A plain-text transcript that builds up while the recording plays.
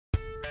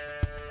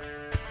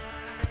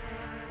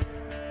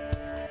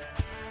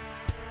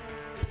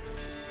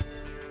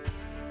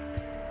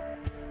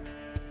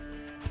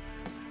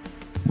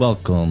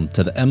Welcome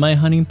to the MI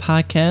Hunting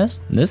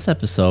Podcast. In this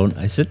episode,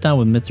 I sit down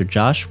with Mr.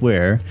 Josh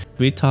Ware.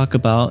 We talk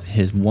about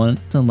his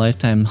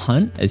once-in-a-lifetime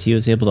hunt as he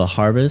was able to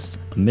harvest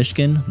a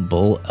Michigan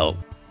bull elk.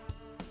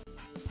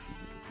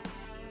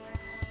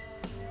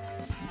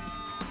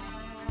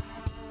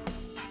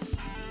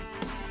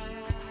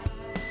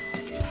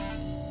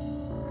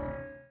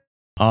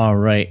 All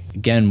right,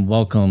 again,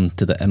 welcome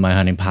to the MI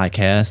Hunting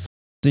Podcast.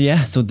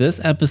 So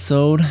this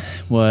episode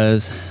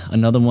was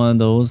another one of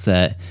those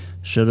that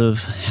should have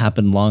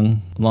happened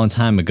long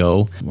time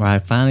ago, where I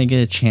finally get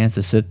a chance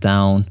to sit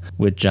down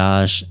with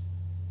Josh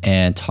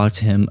and talk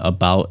to him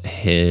about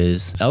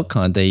his elk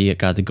hunt that he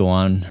got to go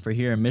on for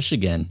here in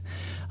Michigan.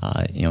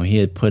 He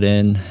had put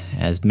in,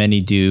 as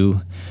many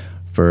do,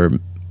 for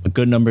a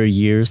good number of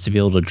years to be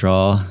able to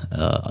draw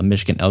a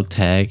Michigan elk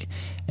tag,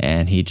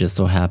 and he just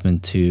so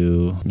happened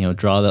to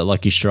draw that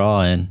lucky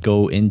straw and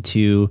go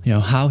into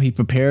how he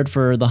prepared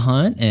for the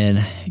hunt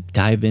and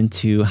dive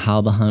into how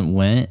the hunt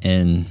went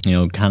and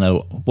kind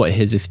of what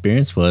his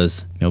experience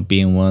was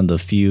being one of the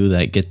few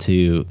that get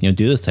to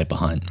do this type of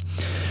hunt.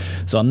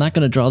 So I'm not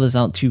going to draw this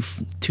out too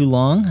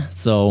long,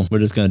 so we're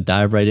just going to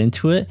dive right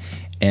into it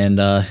and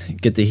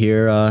get to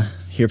hear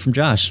from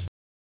Josh.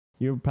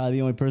 You're probably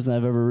the only person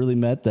I've ever really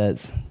met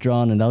that's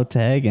drawn an elk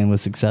tag and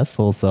was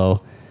successful,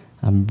 so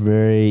I'm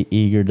very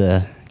eager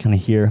to kind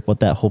of hear what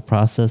that whole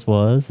process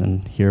was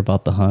and hear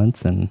about the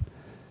hunts and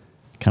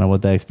kind of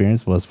what that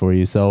experience was for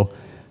you. So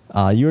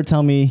you were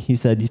telling me, you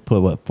said you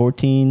put,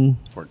 14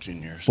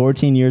 years.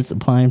 14 years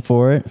applying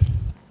for it.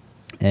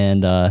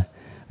 And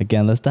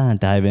again, let's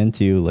dive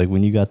into, like,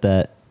 when you got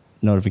that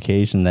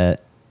notification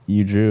that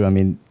you drew, I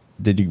mean,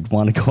 did you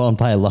want to go out and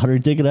buy a lottery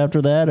ticket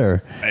after that,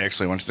 or? I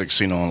actually went to the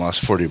casino and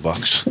lost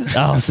 $40.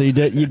 Oh, so you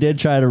did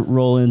try to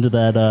roll into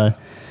that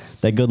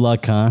good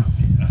luck, huh?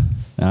 Yeah.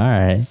 All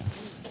right.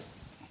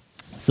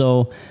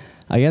 So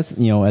I guess,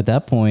 at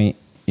that point,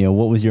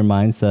 what was your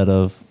mindset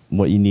of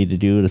what you need to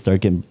do to start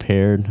getting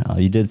prepared?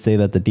 You did say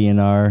that the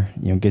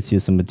DNR, gets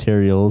you some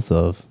materials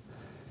of,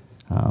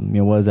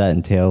 what does that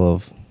entail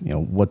of,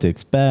 what to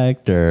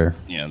expect, or?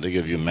 Yeah, they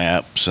give you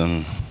maps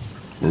and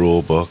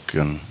rule book,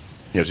 and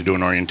you have to do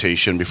an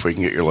orientation before you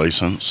can get your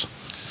license.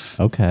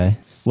 Okay.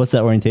 What's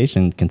that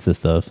orientation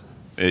consist of?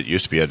 It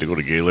used to be you had to go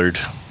to Gaylord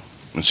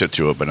and sit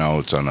through it, but now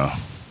it's on a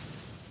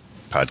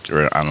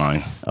or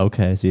online.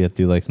 Okay, so you have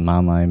to do like some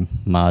online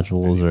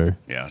modules, or?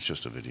 Yeah, it's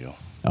just a video.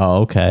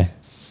 Oh, okay.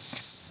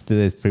 Do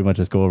they pretty much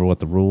just go over what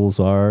the rules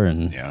are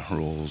and? Yeah,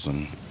 rules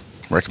and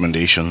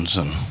recommendations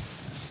and.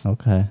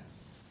 Okay.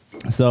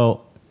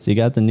 So you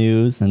got the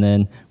news, and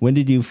then when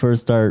did you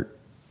first start,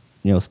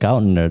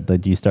 scouting, or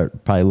did you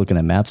start probably looking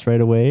at maps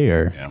right away,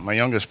 or? Yeah, my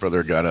youngest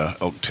brother got a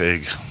elk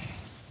tag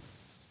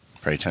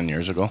probably 10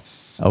 years ago.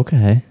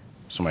 Okay.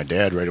 So my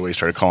dad right away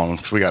started calling,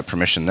 because we got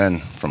permission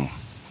then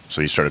so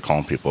he started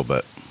calling people,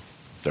 but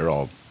they're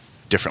all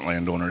different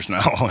landowners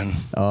now. And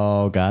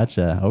oh,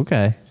 gotcha.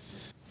 Okay.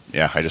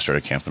 Yeah, I just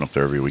started camping up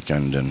there every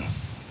weekend and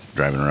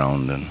driving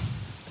around and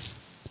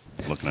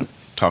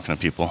talking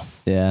to people.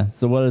 Yeah.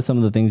 So what are some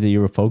of the things that you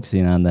were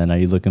focusing on then? Are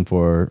you looking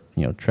for,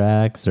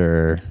 tracks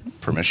or?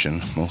 Permission,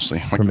 mostly.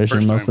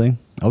 Permission, mostly?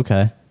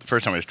 Okay. The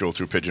first time I just drove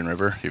through Pigeon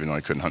River, even though I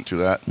couldn't hunt through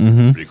that.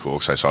 Mm-hmm. Pretty cool,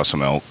 because I saw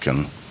some elk,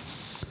 and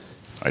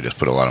I just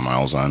put a lot of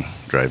miles on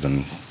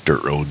driving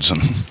dirt roads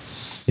and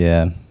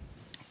yeah.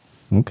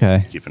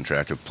 Okay. keeping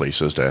track of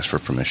places to ask for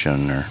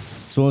permission. Or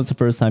so when was the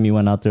first time you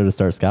went out there to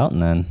start scouting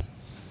then?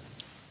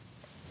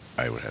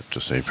 I would have to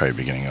say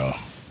probably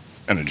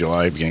end of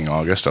July, beginning of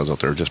August. I was out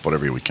there just about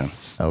every weekend.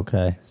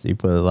 Okay. So you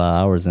put a lot of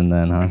hours in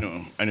then, huh?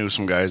 I knew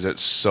some guys that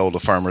sell to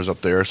farmers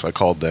up there, so I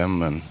called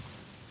them and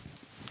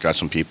got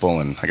some people,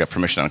 and I got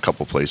permission on a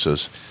couple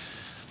places,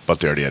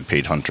 but they already had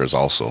paid hunters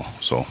also.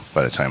 So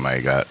by the time I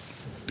got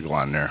to go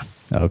on there,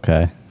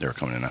 okay, they were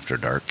coming in after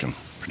dark and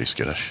pretty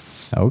skittish.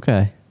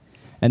 Okay.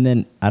 And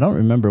then I don't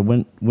remember,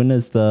 when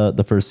is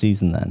the first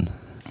season then?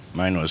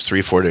 Mine was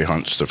 3 4-day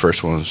hunts. The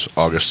first one was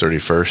August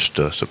 31st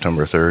to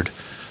September 3rd.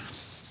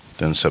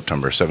 Then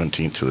September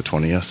 17th to the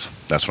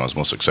 20th. That's when I was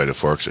most excited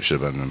for, because it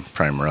should have been in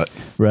prime rut.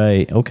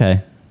 Right,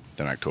 okay.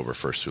 Then October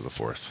 1st through the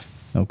 4th.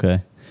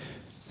 Okay.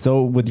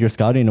 So with your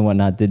scouting and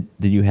whatnot, did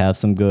you have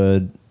some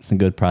good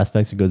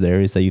prospects or good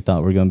areas that you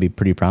thought were going to be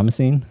pretty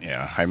promising?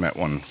 Yeah, I met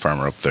one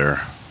farmer up there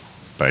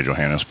by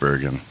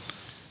Johannesburg, and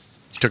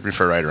he took me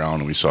for a ride around,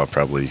 and we saw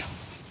probably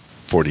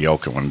 40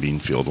 elk in one bean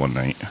field one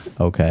night.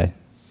 Okay.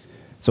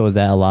 So is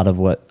that a lot of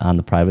what on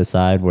the private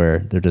side, where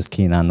they're just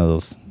keen on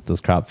those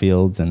crop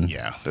fields? And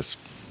yeah, that's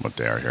what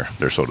they are here.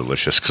 They're so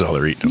delicious because all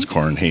they're eating is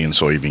corn, hay, and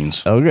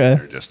soybeans. Okay.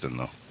 They're just in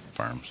the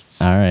farms.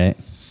 All right.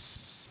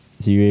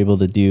 So you're able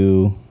to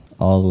do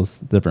all those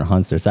different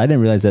hunts there. So I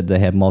didn't realize that they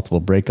have multiple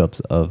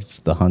breakups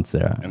of the hunts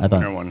there. And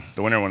the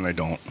winter one they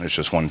don't. It's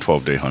just one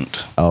 12-day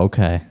hunt. Oh,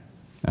 okay.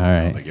 All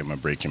right. They give them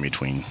a break in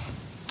between,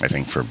 I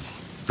think, for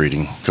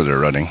breeding, because they're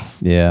rutting.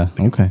 Yeah,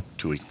 okay.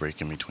 2-week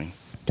break in between.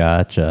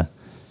 Gotcha.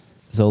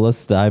 So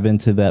let's dive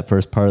into that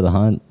first part of the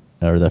hunt,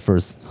 or that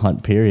first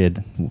hunt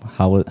period.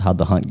 How'd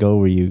the hunt go?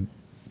 Were you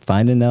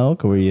finding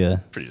elk, or were you?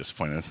 Pretty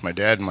disappointed. My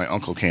dad and my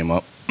uncle came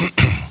up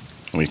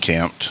We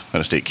camped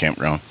at a state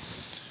campground.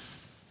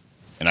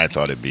 And I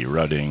thought it'd be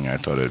rutting.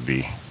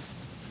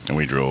 And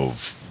we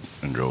drove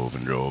and drove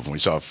and drove. And we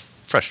saw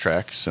fresh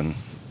tracks,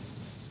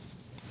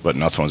 but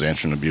nothing was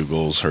answering the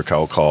bugles or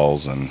cow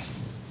calls. And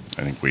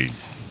I think we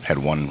had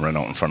one run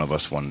out in front of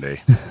us one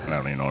day. And I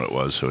don't even know what it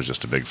was. It was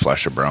just a big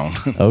flash of brown.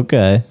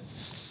 Okay.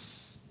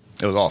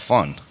 It was all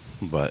fun,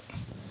 but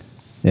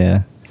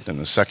yeah. Then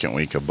the second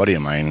week, a buddy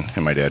of mine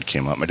and my dad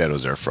came up. My dad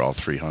was there for all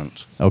 3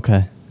 hunts.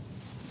 Okay.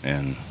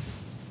 And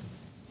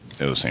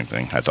it was the same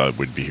thing. I thought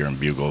we'd be hearing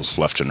bugles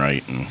left and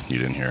right, and you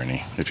didn't hear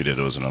any. If you did,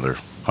 it was another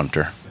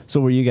hunter. So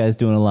were you guys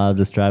doing a lot of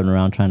just driving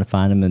around trying to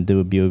find them and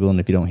do a bugle, and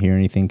if you don't hear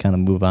anything, kind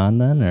of move on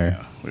then? Or?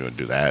 Yeah, we would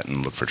do that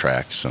and look for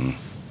tracks.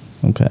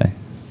 Okay.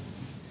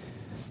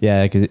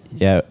 Yeah, I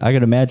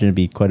could imagine it'd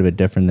be quite a bit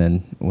different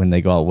than when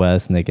they go out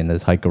west and they can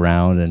just hike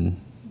around and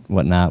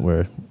whatnot,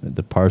 where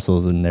the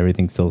parcels and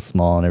everything's so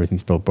small and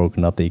everything's so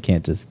broken up that you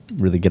can't just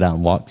really get out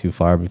and walk too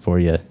far before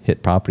you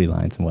hit property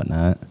lines and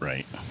whatnot.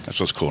 Right. That's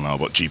what's cool now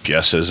about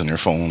GPSs and your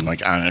phone,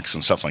 like Onyx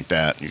and stuff like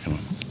that. You can.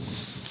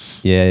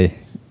 Yeah.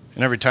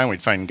 And every time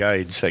we'd find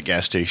guides at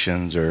gas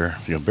stations or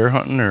bear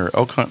hunting or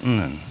elk hunting,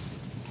 and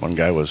one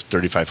guy was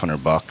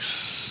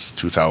 $3,500,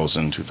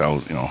 2,000,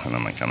 and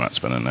I'm like, I'm not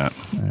spending that.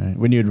 All right.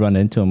 When you'd run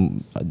into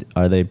them,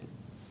 are they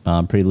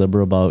pretty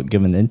liberal about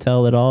giving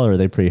intel at all, or are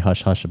they pretty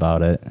hush-hush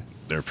about it?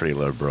 They're pretty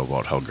liberal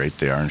about how great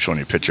they are and showing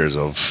you pictures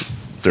of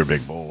their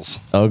big bulls.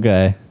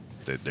 Okay.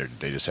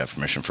 They just have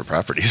permission for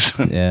properties.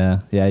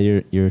 Yeah,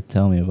 you're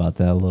telling me about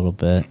that a little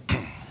bit.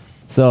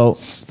 So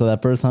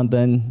that first hunt,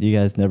 then you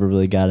guys never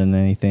really got in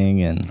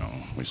anything, and no,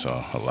 we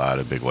saw a lot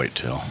of big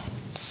whitetail.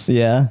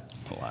 Yeah,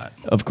 a lot.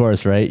 Of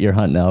course, right? You're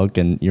hunting elk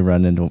and you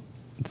run into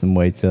some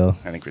whitetail.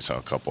 I think we saw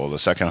a couple. The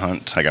second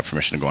hunt, I got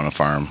permission to go on a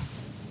farm.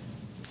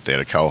 They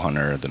had a cow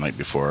hunter the night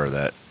before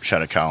that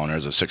shot a cow, and there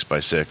was a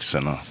 6x6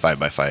 and a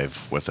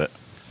 5x5 with it.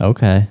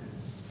 Okay.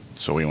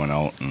 So we went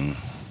out and.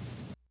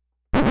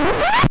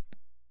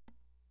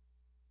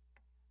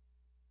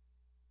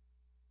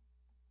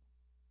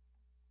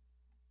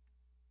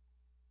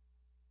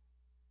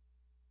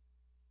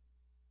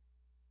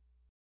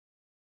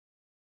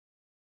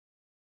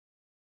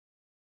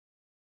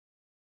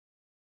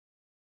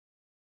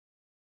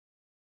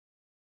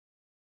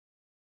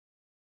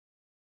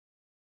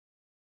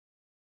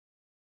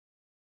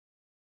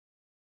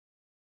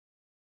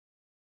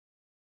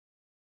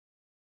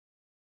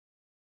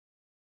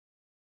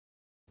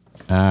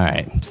 All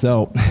right.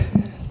 So,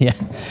 yeah.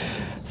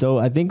 So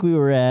I think we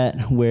were at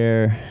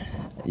where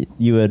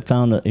you had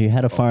you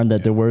had a farm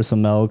that there were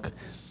some elk,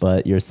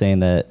 but you're saying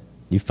that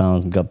you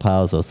found some gut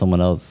piles, or someone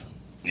else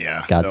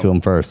got to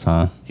them first,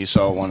 huh? He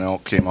saw one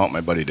elk came out,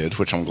 my buddy did,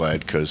 which I'm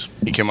glad, because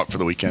he came up for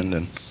the weekend,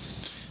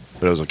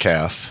 but it was a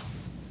calf.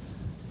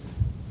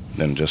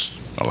 Then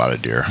just a lot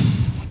of deer.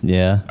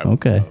 Yeah. I would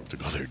okay. love to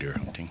go there deer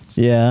hunting.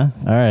 Yeah.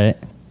 All right.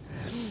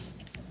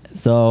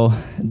 So,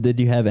 did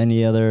you have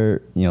any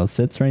other,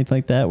 sits or anything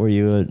like that where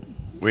you would?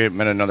 We had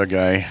met another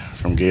guy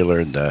from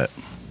Gaylord that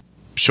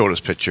showed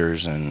us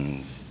pictures,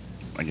 and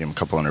I gave him a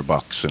couple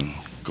 $100 and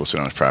go sit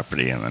on his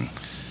property, and then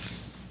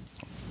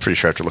pretty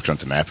sure after looking at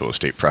the map it was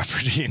state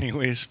property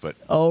anyways. But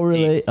oh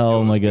really?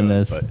 Oh my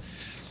goodness! But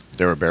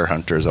there were bear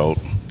hunters out.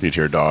 You'd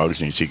hear dogs,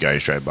 and you'd see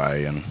guys drive by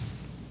and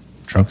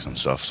trucks and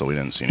stuff. So we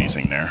didn't see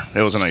anything there.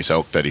 It was a nice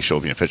elk that he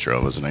showed me a picture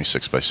of. It was a nice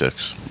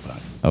 6x6.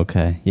 But.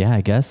 Okay. Yeah,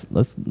 I guess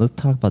let's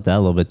talk about that a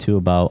little bit too,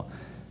 about,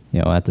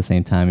 at the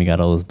same time you got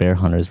all those bear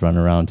hunters running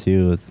around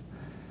too. Is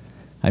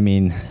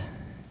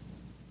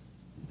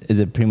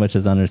it pretty much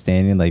his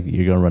understanding like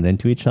you're going to run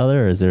into each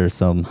other, or is there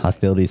some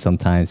hostility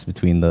sometimes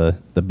between the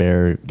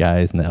bear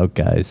guys and the elk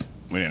guys?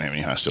 We didn't have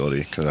any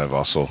hostility because I've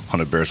also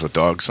hunted bears with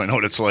dogs, so I know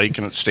what it's like,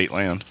 and it's state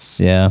land.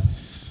 Yeah.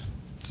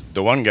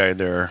 The one guy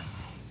there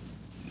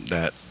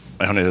that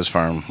I hunted his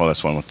farm, well,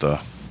 that's the one with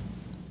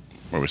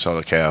where we saw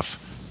the calf.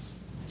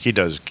 He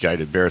does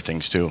guided bear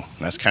things too. And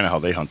that's kind of how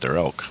they hunt their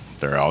elk.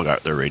 They're all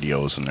got their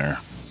radios and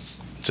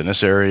it's in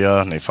this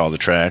area, and they follow the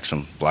tracks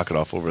and block it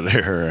off over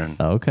there.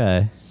 And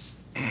okay.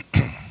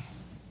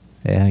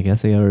 Yeah, I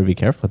guess they gotta be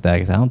careful with that,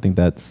 because I don't think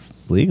that's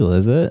legal,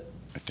 is it?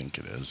 I think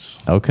it is.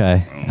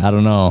 Okay. I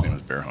don't know. His name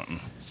is bear hunting.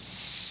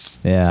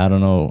 Yeah, I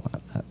don't know.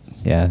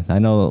 Yeah, I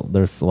know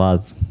there's a lot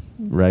of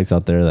regs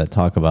out there that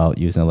talk about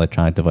using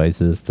electronic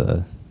devices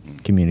to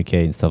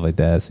communicate and stuff like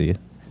that. So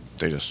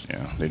they just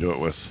they do it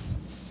with.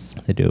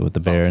 They do it with the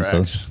bear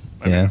and stuff.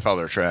 Follow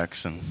their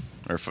tracks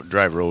or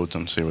drive roads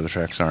and see where the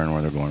tracks are and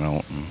where they're going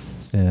out.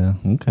 Yeah.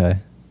 Okay.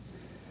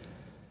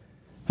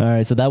 All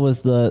right. So that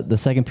was the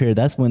second period.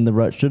 That's when the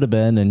rut should have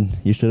been, and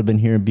you should have been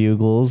hearing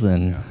bugles.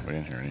 And yeah, we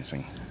didn't hear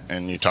anything.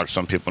 And you talk to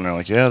some people, and they're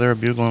like, "Yeah, they're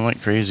bugling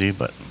like crazy,"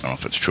 but I don't know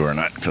if it's true or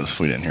not because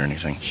we didn't hear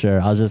anything.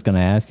 Sure. I was just gonna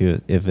ask you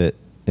if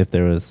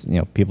there was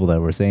people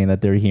that were saying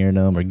that they're hearing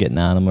them or getting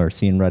on them or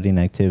seeing rutting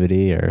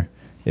activity, or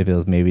if it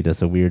was maybe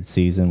just a weird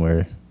season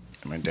where.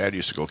 My dad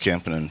used to go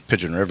camping in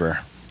Pigeon River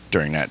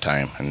during that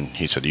time, and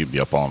he said you'd be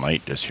up all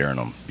night just hearing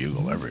them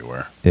bugle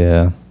everywhere.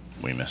 Yeah.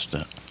 We missed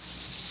it.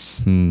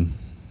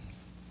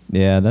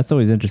 Yeah, that's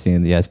always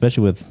interesting. Yeah,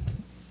 especially with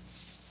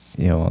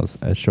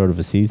as short of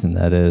a season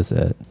that is.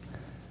 That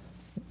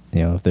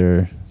if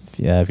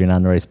you're not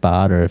in the right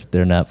spot or if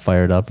they're not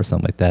fired up or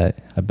something like that,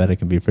 I bet it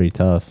can be pretty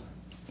tough.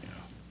 Yeah.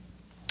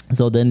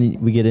 So then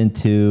we get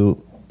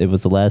into, it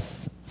was the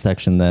last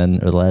section then,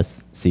 or the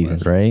last season,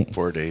 right?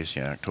 4 days,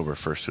 yeah, October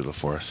 1st through the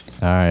 4th.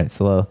 All right.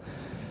 So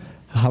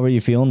how are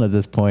you feeling at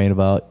this point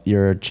about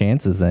your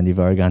chances then? You've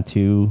already gone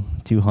two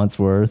hunts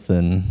worth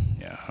and...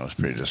 Yeah, I was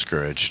pretty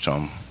discouraged.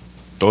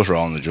 Those were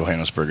all in the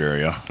Johannesburg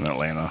area in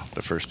Atlanta,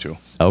 the first two.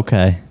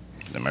 Okay.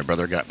 Then my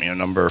brother got me a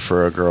number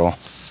for a girl,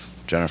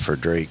 Jennifer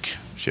Drake.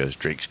 She has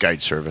Drake's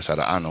Guide Service out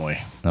of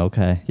Hanoi.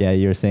 Okay. Yeah,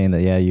 you were saying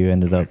that, you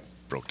ended up...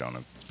 broke down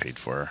and paid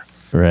for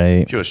her.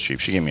 Right. She was cheap.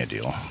 She gave me a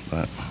deal,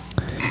 but...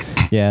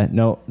 Yeah,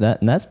 no,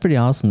 that's pretty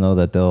awesome, though,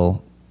 that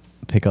they'll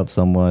pick up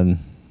someone,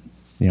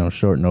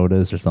 short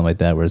notice or something like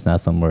that, where it's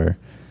not somewhere,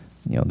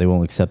 they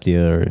won't accept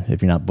you or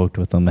if you're not booked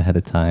with them ahead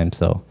of time.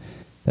 So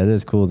that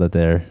is cool that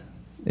they're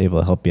able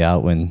to help you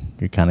out when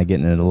you're kind of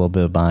getting in a little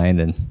bit of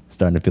bind and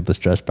starting to feel the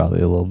stress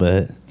probably a little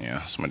bit. Yeah,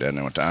 so my dad and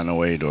I went to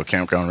Hanoi to a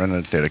campground,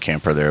 rented. They had a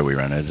camper there we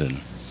rented,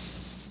 and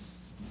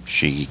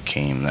she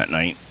came that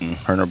night, and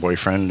her and her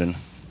boyfriend, and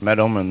met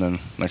him, and then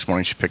next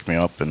morning she picked me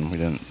up, and we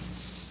didn't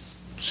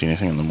see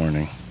anything in the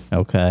morning.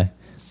 Okay.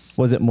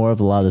 Was it more of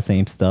a lot of the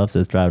same stuff,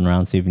 just driving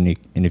around, see if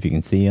you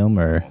can see them,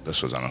 or?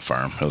 This was on a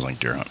farm. It was like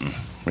deer hunting.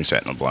 We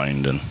sat in a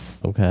blind, and...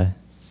 Okay.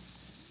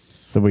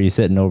 So were you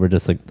sitting over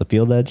just like the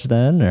field edge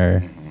then, or?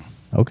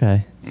 Mm-hmm.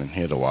 Okay. And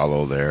he had a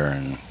wallow there,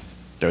 and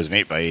there was an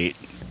 8x8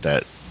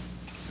 that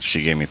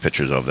she gave me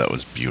pictures of that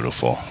was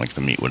beautiful. Like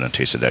the meat wouldn't have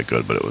tasted that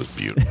good, but it was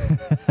beautiful.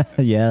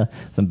 Yeah,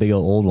 some big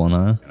old one,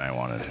 huh? And I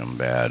wanted him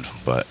bad,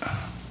 but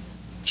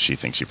she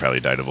thinks he probably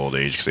died of old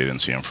age because they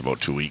didn't see him for about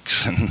 2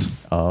 weeks.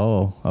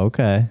 Oh,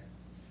 okay.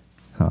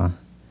 Huh.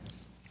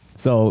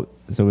 So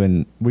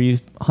were you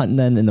hunting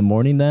then in the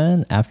morning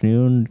then,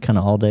 afternoon, kind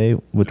of all day?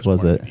 Which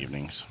was it?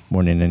 Evenings.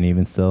 Morning and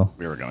even still?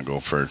 We were going to go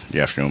for the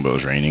afternoon, but it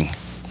was raining.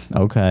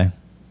 Okay.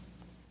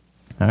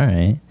 All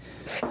right.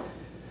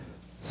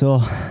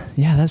 So,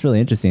 yeah, that's really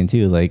interesting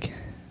too. Like,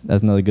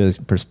 that's another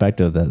good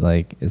perspective that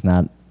like it's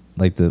not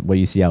like what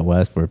you see out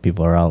west where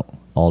people are out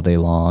all day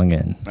long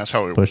and that's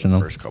how we pushing were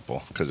the them. first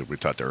couple because we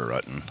thought they were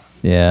rutting.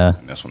 Yeah.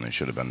 And that's when they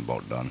should have been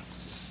about done.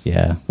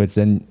 Yeah, which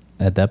then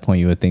at that point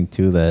you would think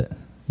too that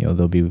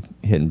they'll be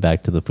hitting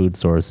back to the food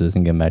sources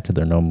and getting back to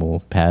their normal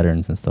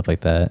patterns and stuff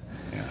like that.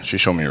 Yeah, she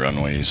showed me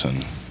runways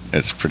and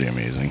it's pretty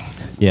amazing.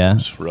 Yeah.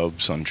 Just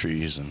rubs on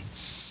trees and.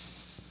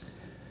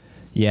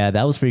 Yeah,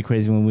 that was pretty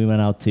crazy when we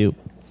went out to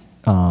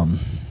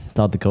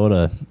South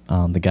Dakota.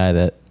 The guy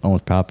that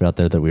owns property out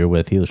there that we were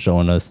with, he was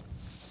showing us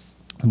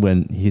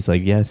when he's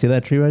like, "Yeah, see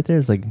that tree right there?"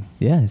 It's like,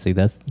 "Yeah." He's like,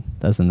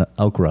 "That's an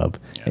elk rub,"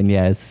 yeah. And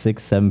yeah, it's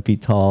 6-7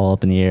 feet tall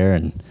up in the air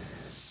and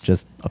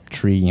just a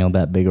tree,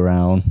 that big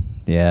around.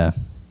 Yeah.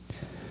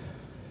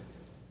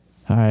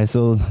 All right,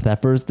 so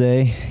that first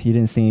day you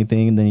didn't see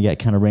anything, and then you got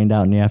kind of rained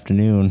out in the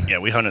afternoon. Yeah,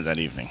 we hunted that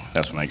evening.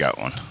 That's when I got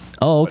one.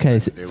 Oh, okay.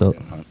 So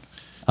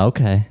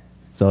okay.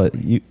 So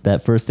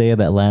that first day of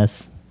that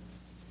last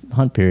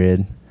hunt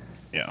period,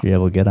 yeah, you're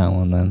able to get on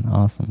one then.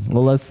 Awesome.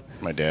 Well,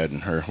 my dad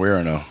and her, we were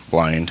in a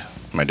blind.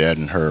 My dad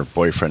and her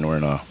boyfriend were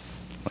in a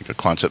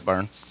Quonset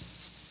barn.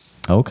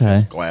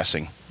 Okay.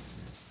 Glassing.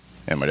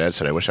 And my dad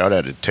said, I wish I would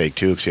have had to take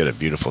two because he had a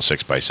beautiful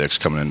 6x6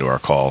 coming into our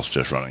calls,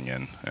 just running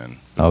in. And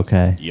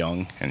okay.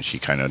 Young, and she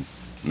kind of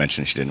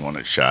mentioned she didn't want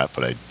it shot,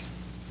 but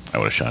I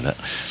would have shot it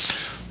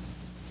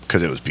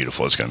because it was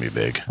beautiful. It's going to be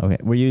big. Okay.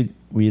 Were you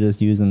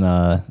just using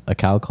a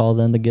cow call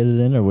then to get it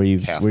in, or were you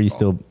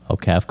still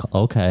calf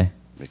call? Okay.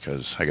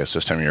 Because I guess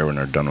this time of year when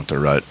they're done with the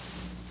rut,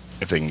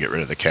 if they can get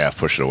rid of the calf,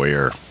 push it away,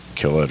 or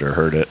kill it or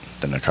hurt it,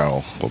 then the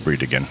cow will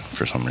breed again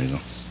for some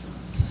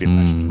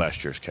reason.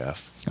 Last year's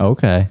calf.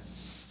 Okay.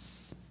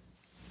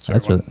 So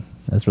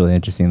that's really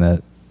interesting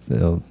that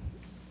they'll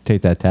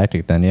take that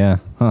tactic then, yeah.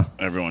 Huh.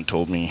 Everyone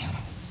told me,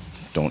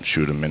 don't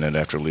shoot a minute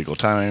after legal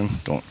time.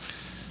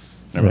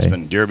 There must have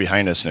been deer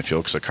behind us in the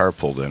field because the car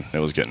pulled in. It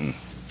was getting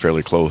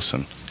fairly close,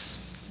 and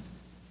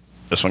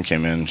this one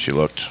came in. She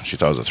looked. She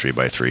thought it was a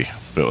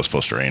 3x3, but it was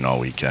supposed to rain all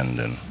weekend,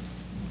 and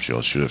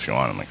she'll shoot if you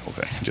want. I'm like,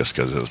 okay, just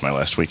because it was my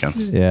last weekend.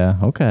 Yeah,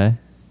 okay.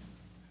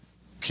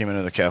 Came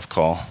into the calf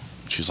call.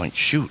 She's like,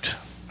 shoot.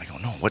 I go,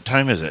 no, what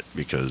time is it?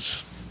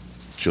 Because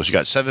she goes, you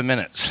got 7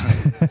 minutes.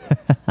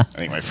 I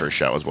think my first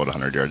shot was about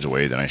 100 yards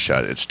away. Then I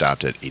shot it. It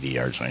stopped at 80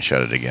 yards, and I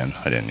shot it again.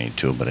 I didn't need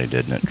to, but I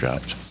did, and it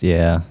dropped.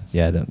 Yeah.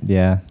 Then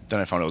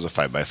I found it was a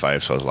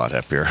 5x5, so I was a lot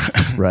happier.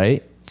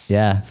 Right?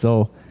 Yeah.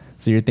 So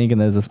you're thinking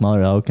there's a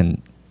smaller elk,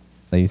 and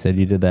like you said,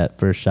 you did that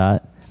first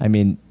shot. I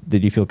mean,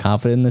 did you feel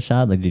confident in the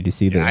shot? Like, did you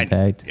see the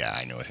impact?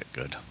 I knew it hit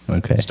good.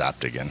 Okay. It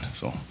stopped again,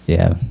 so.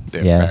 Yeah.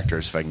 They have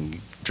tractors. If I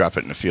can drop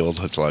it in the field,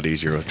 it's a lot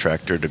easier with a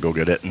tractor to go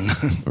get it.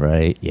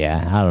 Right.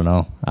 Yeah. I don't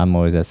know. I'm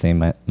always that same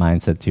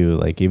mindset too.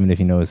 Like, even if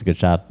you know it's a good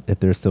shot, if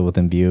they're still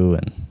within view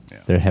and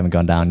they haven't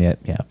gone down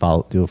yet,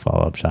 do a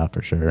follow-up shot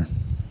for sure.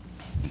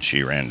 And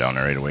she ran down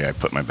there right away. I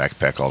put my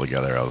backpack all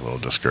together. I was a little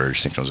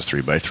discouraged, thinking it was a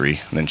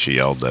 3x3. And then she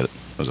yelled that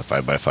it was a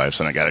 5x5,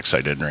 so then I got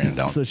excited and ran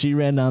down. So she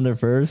ran down there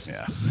first?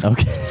 Yeah.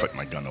 Okay. Put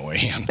my gun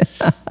away and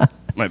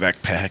my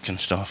backpack and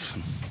stuff.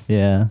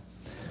 Yeah.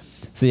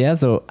 So yeah,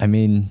 so I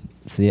mean,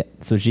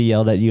 so she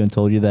yelled at you and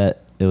told you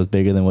that it was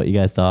bigger than what you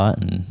guys thought.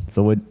 And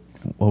so what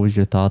was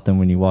your thought then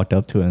when you walked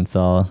up to it and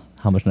saw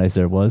how much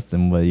nicer it was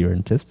than what you were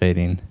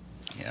anticipating?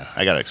 Yeah,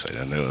 I got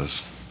excited. It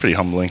was pretty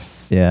humbling.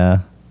 Yeah.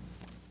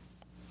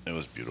 It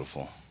was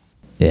beautiful.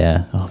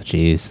 Yeah. Oh,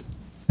 jeez.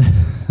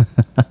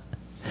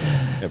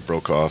 It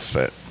broke off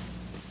at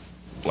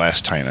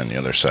last tine on the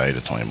other side.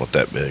 It's only about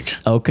that big.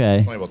 Okay.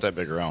 It's only about that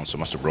big around, so it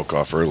must have broke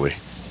off early.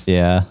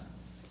 Yeah.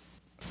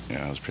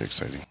 Yeah, it was pretty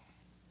exciting.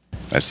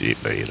 That's the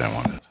 8x8 I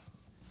wanted.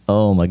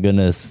 Oh my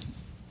goodness.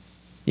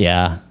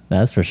 Yeah,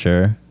 that's for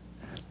sure.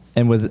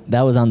 And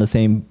that was on the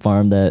same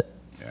farm that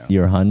you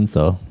were hunting?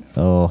 So,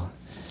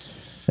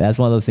 that's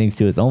one of those things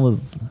too. It's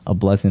almost a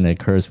blessing and a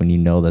curse when you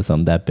know that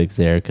something that big's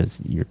there, because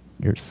you're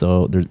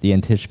so there's the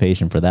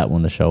anticipation for that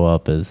one to show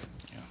up is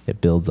it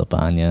builds up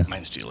on you.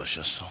 Mine's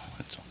delicious, so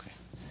it's okay.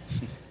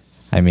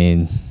 I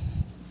mean,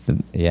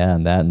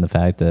 and that and the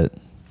fact that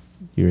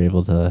you're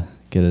able to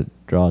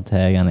draw a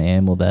tag on an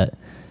animal that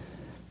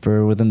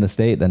for within the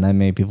state that not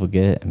many people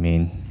get. I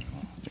mean,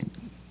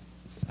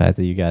 the fact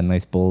that you got a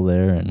nice bull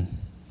there, and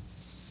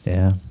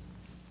yeah.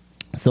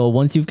 So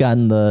once you got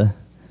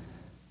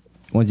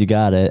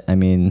it, I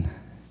mean,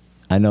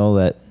 I know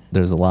that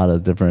there's a lot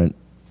of different,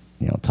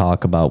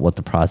 talk about what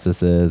the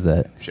process is.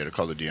 That She had to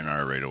call the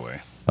DNR right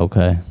away.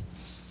 Okay.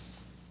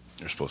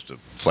 You're supposed to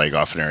flag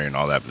off an area and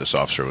all that, but this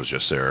officer was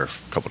just there a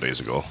couple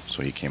days ago,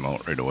 so he came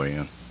out right away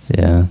and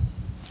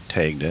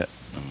tagged it,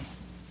 and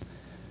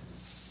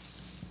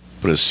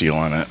put his seal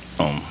on it.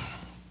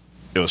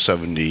 It was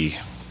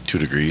 72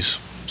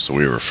 degrees, so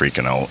we were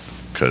freaking out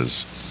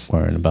because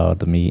worrying about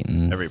the meat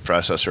and every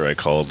processor I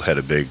called had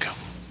a big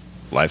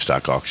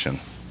livestock auction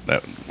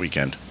that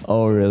weekend.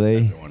 Oh,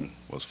 really? Everyone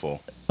was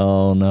full.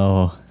 Oh,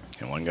 no.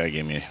 And one guy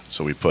gave me,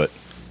 so we put,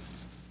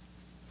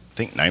 I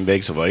think 9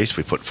 bags of ice.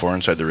 We put 4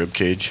 inside the rib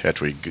cage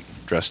after we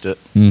dressed it.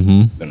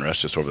 Mm-hmm. Then the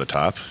rest just over the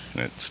top,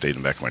 and it stayed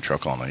in the back of my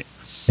truck all night.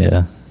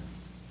 Yeah.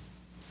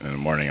 And in the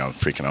morning, I was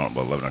freaking out.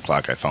 About 11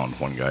 o'clock, I found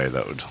one guy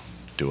that would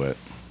do it.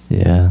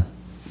 Yeah.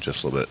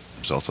 Just a little bit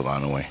south of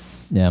Onaway.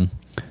 Yeah.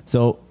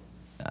 So,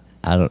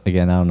 I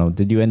don't know.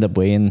 Did you end up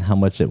weighing how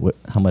much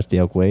the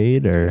elk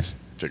weighed, or?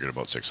 Figured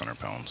about 600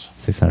 pounds.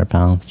 600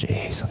 pounds.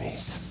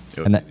 Jeez.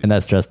 And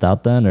that's dressed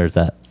out then, or is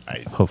that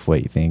hoof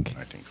weight, you think?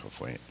 I think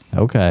hoof weight.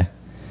 Okay.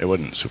 It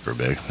wasn't super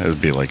big. It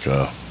would be like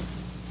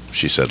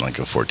she said like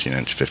a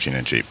 14-inch,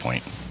 15-inch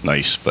 8-point.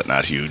 Nice, but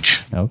not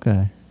huge.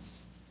 Okay.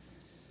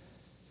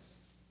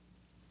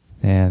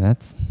 Yeah,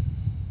 that's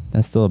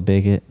still a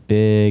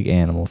big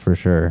animal for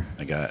sure.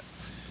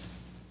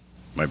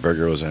 My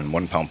burger was in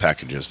 1 pound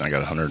packages, and I got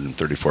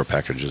 134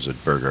 packages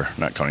of burger,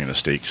 not counting the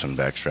steaks and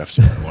back straps.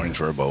 The loins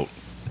were about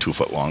 2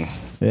 foot long.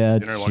 Yeah,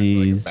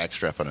 jeez. Like a back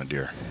strap on a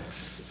deer.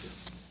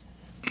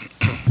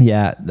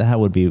 Yeah, that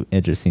would be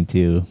interesting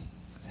too,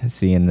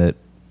 seeing that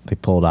they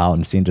pulled out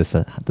and seeing just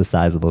the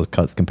size of those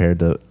cuts compared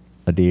to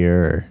a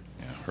deer. Or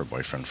her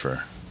boyfriend I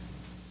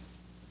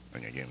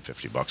think I gave him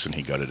 $50 and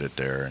he gutted it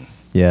there. And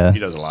yeah, he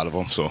does a lot of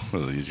them, so it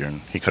was easier.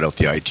 And he cut out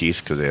the eye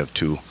teeth because they have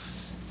 2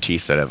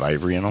 teeth that have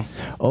ivory in them.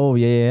 Oh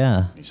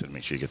yeah. He said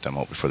make sure you get them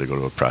out before they go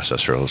to a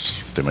processor,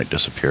 else they might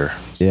disappear.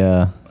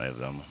 Yeah. I have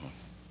them.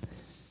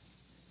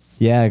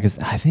 Yeah, because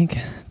I think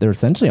they're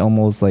essentially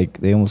almost look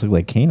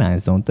like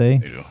canines, don't they?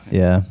 They do.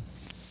 Yeah.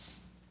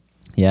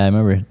 Yeah, I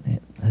remember.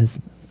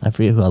 I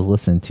forget who I was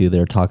listening to. They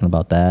were talking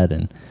about that,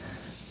 and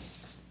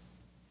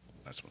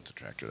that's with the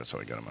tractor. That's how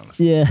I got them on the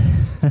field.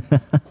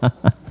 Yeah.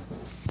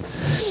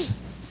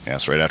 Yeah.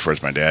 So right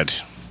afterwards, my dad,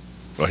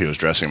 while he was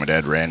dressing, my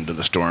dad ran to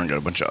the store and got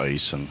a bunch of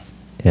ice and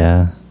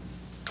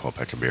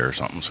 12-pack of beer or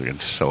something, so we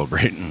could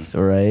celebrate.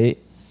 Right.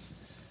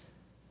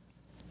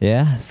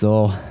 Yeah.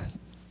 So,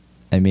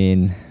 I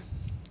mean,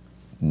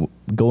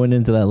 going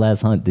into that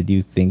last hunt, did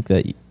you think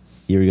that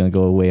you were going to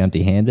go away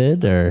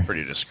empty-handed, or?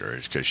 Pretty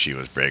discouraged because she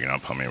was bragging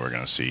up how many we're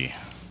going to see.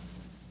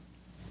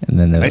 And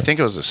then I think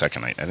it was the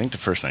second night. I think the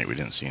first night we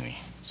didn't see any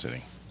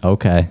sitting.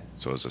 Okay.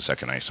 So it was the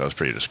second night, so I was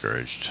pretty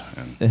discouraged.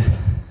 And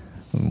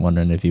I'm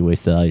wondering if you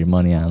wasted all your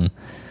money on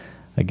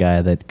a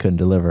guy that couldn't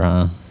deliver,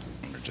 huh?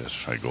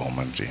 I go home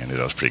empty-handed.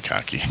 I was pretty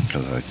cocky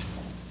because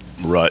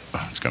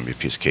it's going to be a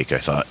piece of cake, I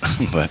thought.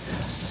 But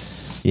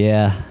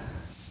yeah.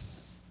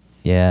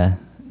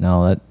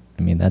 No,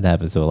 that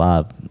happens to a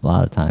lot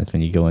of times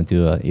when you go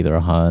into either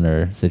a hunt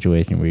or a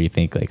situation where you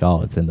think like,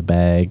 oh, it's in the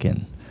bag,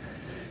 and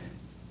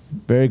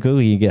very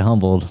quickly you get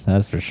humbled.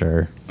 That's for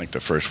sure. Like the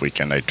first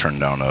weekend, I turned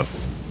down I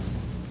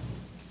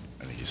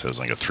think he said it was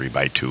like a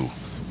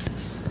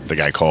 3x2. The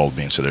guy called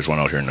me and said, "There's one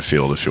out here in the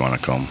field if you want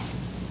to come,"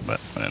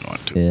 but I didn't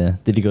want to. Yeah.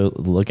 Did you go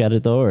look at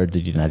it though, or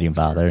did you not even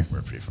bother?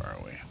 We're pretty far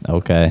away.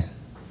 Okay.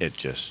 It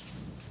just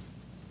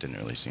didn't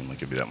really seem like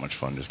it'd be that much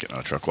fun just getting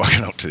on a truck,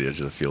 walking out to the edge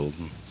of the field.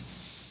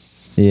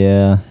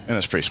 Yeah. And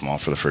it's pretty small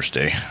for the first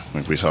day. I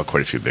think we saw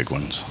quite a few big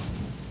ones.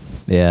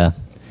 Yeah.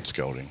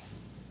 Scouting.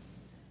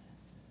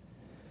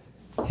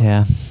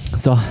 Yeah.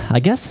 So I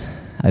guess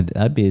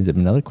that'd be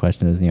another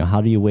question is,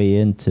 how do you weigh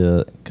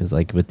into, because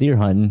like with deer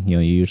hunting, you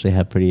usually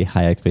have pretty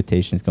high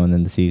expectations going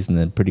into the season,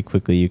 and pretty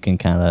quickly you can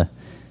kind of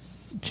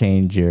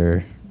change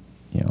your,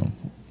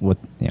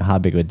 how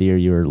big of a deer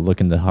you're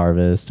looking to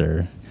harvest.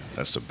 Or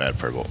that's the bad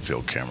part about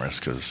field cameras,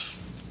 because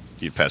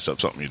you pass up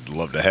something you'd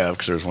love to have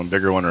because there's one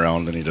bigger one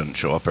around and he doesn't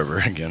show up ever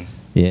again.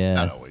 Yeah.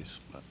 Not always.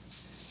 But.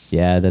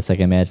 Yeah, that's like,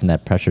 I imagine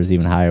that pressure is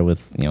even higher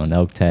with, an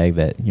elk tag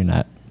that you're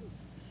not,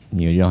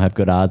 you don't have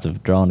good odds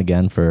of drawing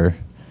again for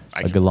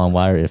a good long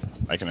wire.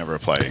 I can never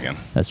apply again.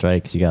 That's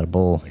right, because you got a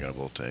bull. I got a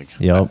bull tag.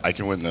 Yep. I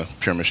can win the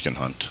pure Michigan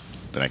hunt,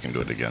 then I can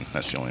do it again.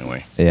 That's the only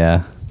way.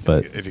 Yeah,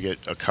 but if you get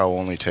a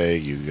cow-only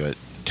tag, you got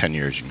 10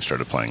 years you can start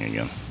applying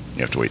again.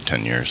 You have to wait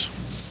 10 years.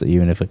 So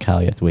even if a cow,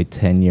 you have to wait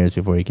 10 years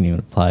before you can even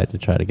apply it to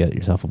try to get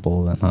yourself a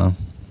bull then, huh?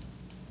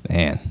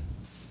 Man.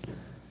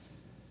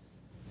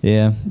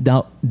 Yeah.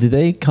 Now, do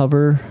they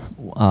cover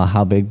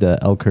how big the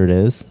elk herd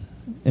is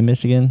in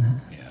Michigan?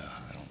 Yeah,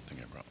 I don't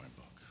think I brought my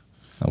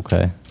book.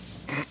 Okay.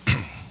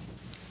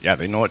 Yeah,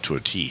 they know it to a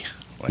T.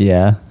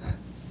 Yeah.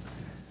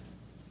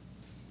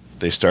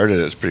 They started,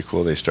 it's pretty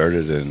cool, they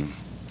started in,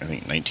 I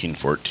think,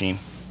 1914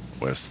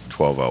 with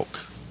 12 elk.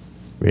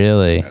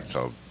 Really? That's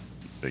how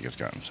big it's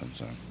gotten since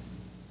then.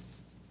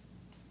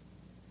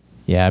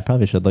 Yeah, I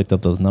probably should have looked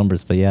up those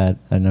numbers, but yeah,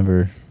 I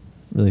never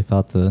really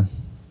thought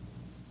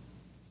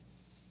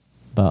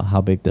about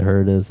how big the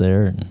herd is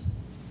there.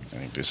 I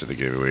think they said they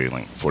gave away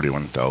like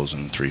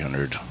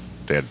 41,300.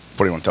 They had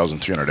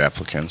 41,300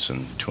 applicants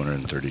and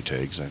 230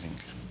 tags, I think.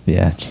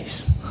 Yeah,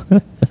 jeez.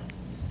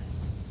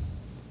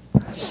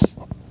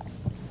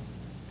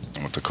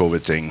 And with the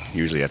COVID thing,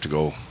 usually you have to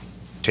go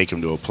take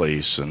them to a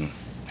place and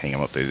hang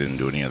them up. They didn't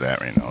do any of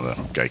that right now. The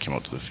guy came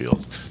out to the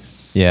field.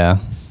 Yeah.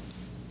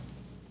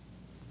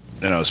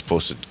 Then I was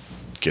supposed to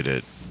get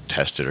it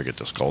tested or get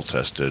the skull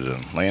tested in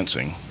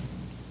Lansing.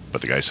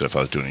 But the guy said if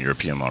I was doing a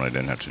European mount, I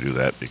didn't have to do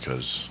that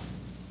because...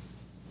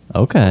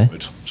 Okay.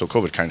 COVID. So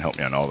COVID kind of helped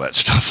me on all that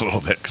stuff a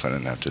little bit because I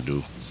didn't have to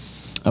do...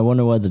 I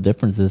wonder what the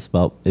difference is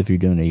about if you're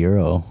doing a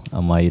Euro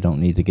on why you don't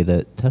need to get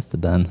it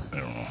tested then. I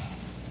don't know.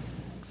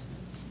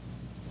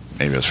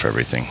 Maybe it's for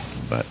everything,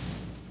 but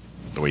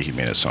the way he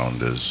made it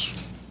sound is...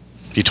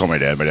 He told my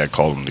dad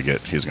called him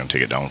he was going to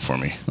take it down for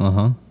me.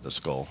 Uh-huh. The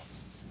skull.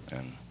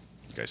 And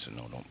the guy said,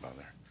 no, don't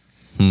bother.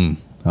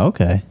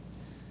 Okay.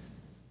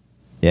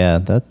 Yeah,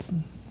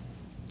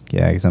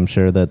 because I'm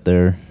sure that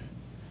they're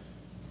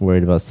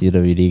worried about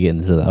CWD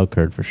getting to the elk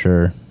herd for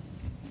sure.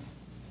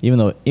 Even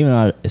though,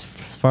 as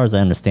far as I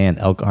understand,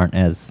 elk aren't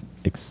as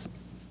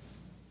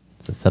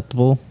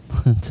susceptible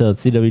to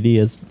CWD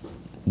as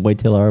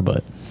whitetail are,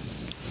 but...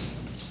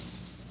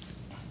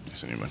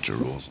 There's a bunch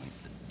of rules.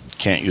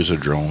 Can't use a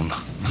drone.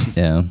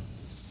 Yeah.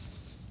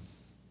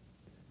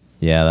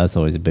 Yeah, that's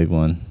always a big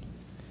one.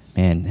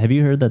 Man, have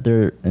you heard that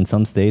they're, in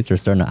some states, they're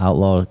starting to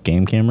outlaw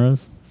game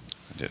cameras?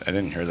 I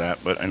didn't hear that,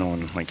 but I know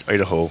in like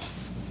Idaho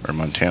or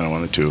Montana,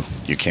 one of the two,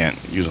 you can't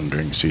use them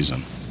during the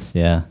season.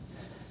 Yeah.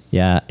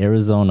 Yeah,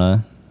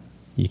 Arizona,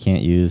 you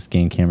can't use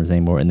game cameras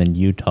anymore. And then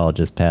Utah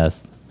just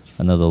passed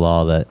another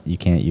law that you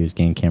can't use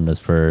game cameras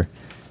for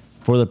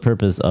the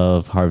purpose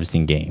of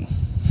harvesting game.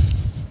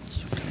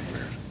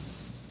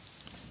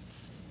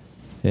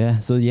 Yeah,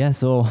 so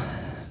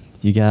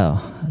you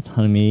got a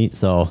ton of meat.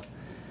 So,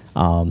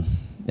 and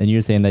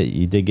you're saying that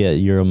you did get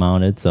Euro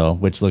mounted,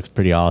 which looks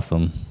pretty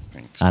awesome.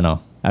 Thanks. I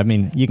know. I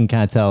mean, you can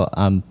kind of tell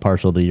I'm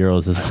partial to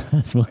Euros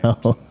as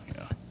well.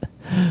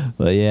 Yeah.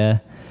 But yeah.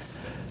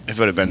 If it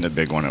would have been the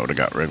big one, it would have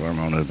got regular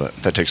mounted, but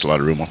that takes a lot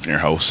of room up in your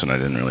house, and I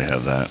didn't really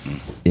have that.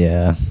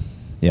 Yeah.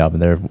 Yeah, but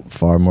they're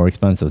far more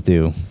expensive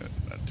too.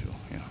 That too,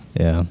 yeah.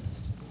 Yeah.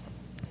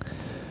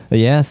 But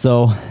yeah,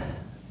 so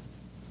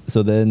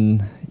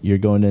then you're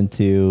going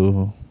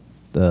into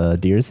the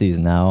deer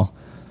season now.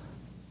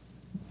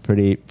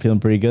 Feeling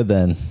pretty good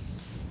then.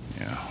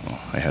 Yeah, well,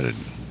 I had a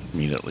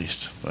meat at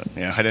least, but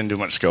yeah, I didn't do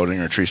much scouting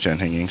or tree stand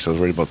hanging, so I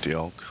was worried about the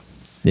elk.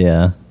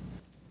 Yeah.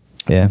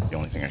 Yeah. The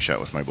only thing I shot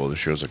with my bow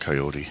this year was a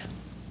coyote.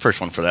 First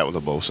one for that with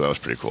a bow, so that was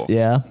pretty cool.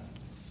 Yeah.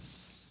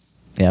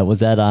 Yeah, was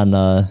that on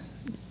that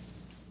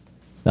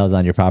was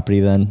on your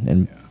property then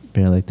in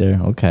Bear Lake there?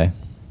 Okay.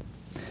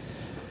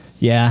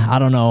 Yeah, I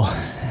don't know.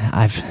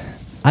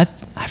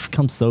 I've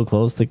come so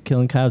close to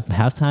killing coyotes.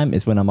 Halftime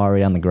is when I'm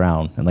already on the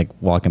ground and like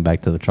walking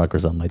back to the truck or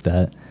something like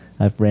that.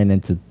 I've ran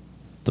into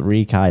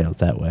 3 coyotes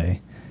that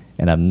way,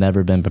 and I've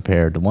never been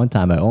prepared. The one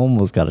time I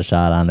almost got a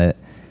shot on it,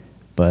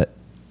 but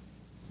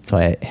so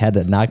I had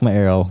to knock my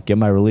arrow, get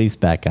my release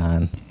back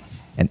on,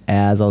 and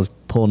as I was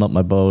pulling up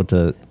my bow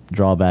to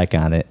draw back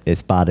on it, it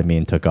spotted me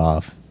and took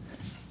off.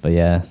 But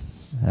yeah,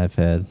 I've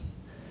had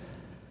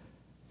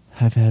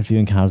a few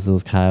encounters with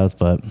those coyotes,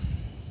 but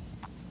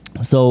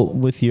so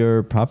with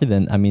your property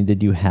then, I mean,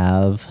 did you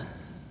have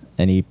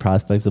any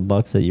prospects of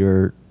bucks that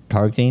you're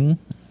targeting?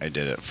 I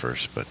did at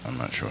first, but I'm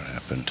not sure what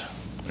happened.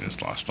 We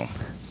just lost them.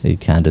 They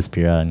kind of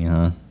disappear on you,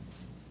 huh?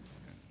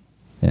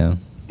 Yeah.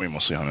 We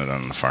mostly hunted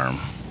on the farm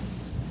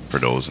for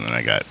does, and then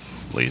I got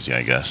lazy,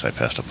 I guess. I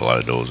passed up a lot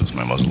of does as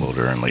my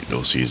muzzleloader in late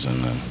doe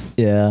season. And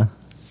yeah.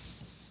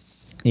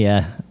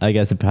 Yeah, I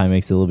guess it probably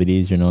makes it a little bit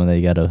easier knowing that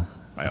you got a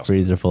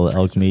freezer full of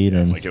elk meat.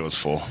 And like it was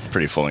full,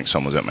 pretty full. I think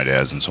some was at my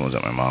dad's and some was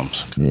at my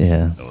mom's.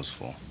 Yeah. It was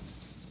full.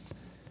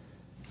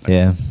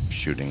 Yeah.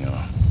 Shooting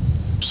a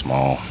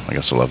small, I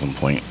guess 11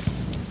 point.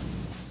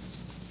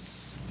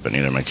 But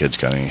neither of my kids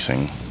got anything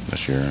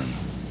this year. And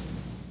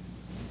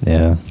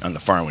yeah. on the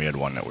farm, we had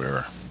one that we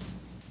were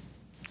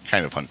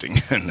kind of hunting,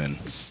 and then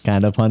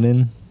kind of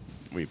hunting.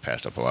 We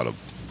passed up a lot of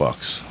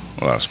bucks,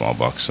 a lot of small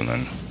bucks, and then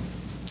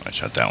I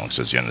shot that one because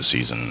it's the end of the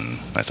season. And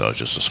I thought it was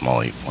just a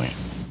small 8 point.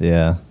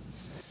 Yeah.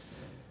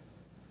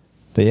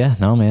 But yeah,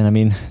 no, man. I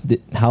mean,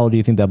 how old do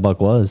you think that buck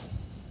was?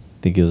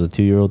 Think it was a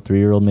 2-year-old,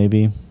 3-year-old,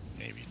 maybe?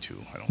 Maybe 2.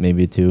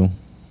 Maybe 2.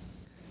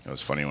 It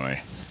was funny when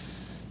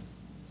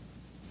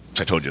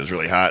I told you it was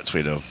really hot, so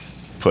we had to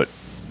put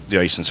the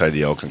ice inside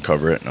the elk and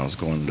cover it. And I was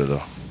going to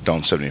the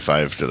down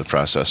 75 to the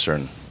processor,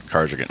 and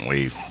cars are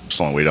getting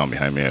slowing way down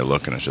behind me. I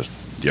look, and it's just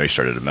the ice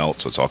started to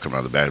melt, so it's all coming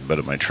out of the bed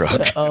of my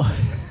truck. Oh,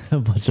 a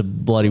bunch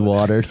of bloody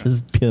water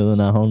just peeling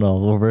out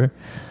all over.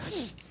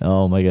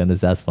 Oh my goodness,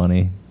 that's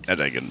funny. That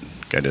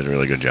guy did a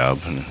really good job,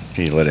 and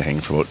he let it hang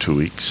for about 2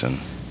 weeks, and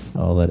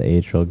let it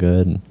age real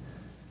good.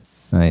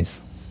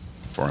 Nice.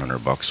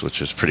 $400,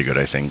 which is pretty good,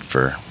 I think,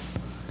 for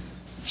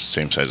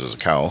same size as a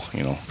cow.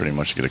 Pretty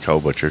much to get a cow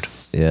butchered.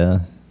 Yeah.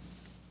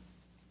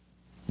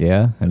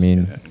 Yeah, I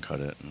mean, cut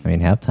it.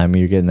 Halftime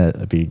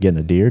if you're getting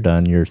a deer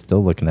done, you're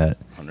still looking at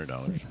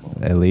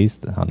 $100. At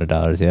least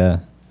 $100, yeah.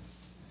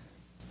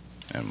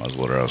 And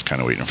muzzleloader, I was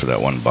kind of waiting for that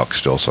one buck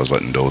still, so I was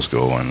letting does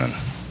go, and then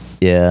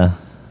yeah,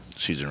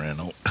 season ran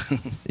out.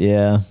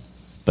 Yeah,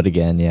 but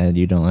again, yeah,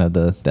 you don't have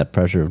that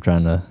pressure of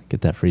trying to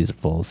get that freezer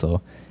full,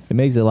 so it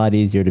makes it a lot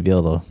easier to be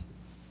able to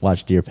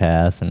watch deer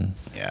pass. And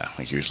yeah,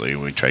 like usually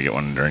we try to get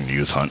one during the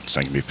youth hunt, so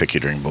I can be picky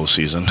during bow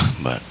season,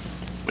 but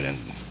we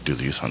didn't do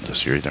the youth hunt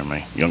this year either.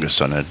 My youngest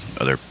son had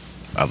other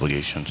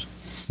obligations.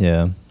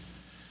 Yeah.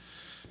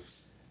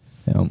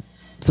 Yeah.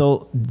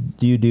 So,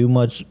 do you do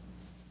much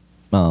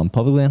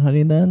public land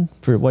hunting then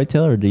for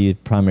whitetail, or do you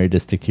primarily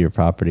just stick to your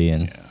property?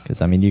 And because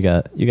you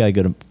got a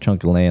good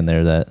chunk of land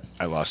there that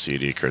I lost the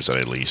 8 acres that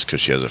I leased because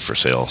she has it for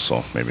sale.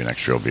 So maybe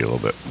next year will be a little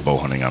bit bow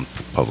hunting on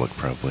public,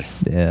 probably.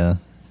 Yeah,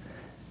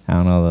 I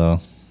don't know though.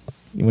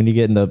 When you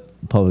get into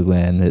public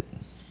land,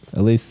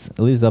 at least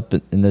up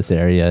in this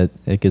area,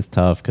 it gets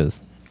tough because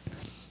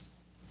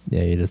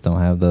you just don't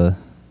have the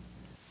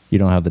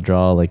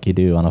draw like you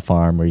do on a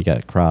farm where you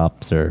got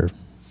crops or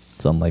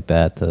something like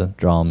that to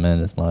draw them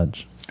in as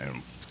much.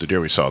 And the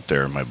deer we saw out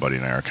there, my buddy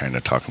and I are kind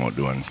of talking about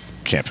doing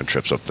camping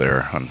trips up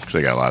there because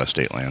they got a lot of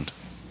state land.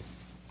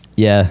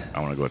 Yeah.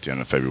 I want to go at the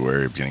end of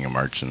February, beginning of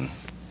March, and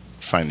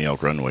find the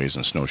elk runways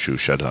and snowshoe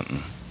shed hunting.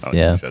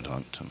 Shed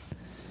hunt.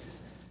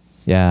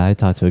 Yeah, I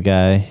talked to a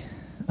guy,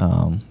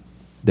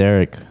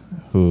 Derek,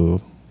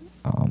 who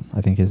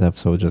I think his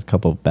episode was just a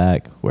couple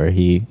back, where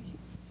he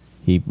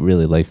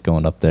really likes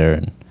going up there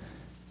and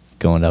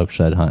going elk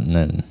shed hunting,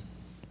 and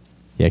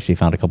he actually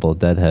found a couple of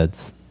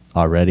deadheads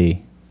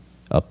already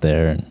up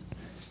there, and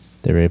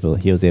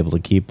he was able to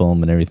keep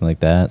them and everything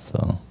like that.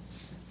 So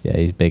yeah,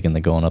 he's big into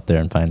going up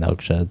there and finding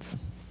elk sheds.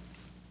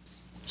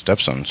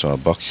 Stepson saw a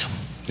buck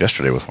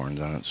yesterday with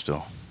horns on it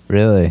still.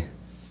 Really?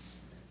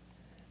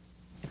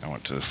 I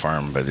went to the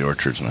farm by the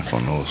orchards and I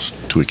found those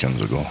 2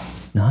 weekends ago.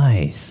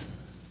 Nice.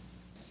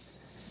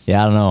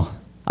 Yeah, I don't know.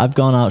 I've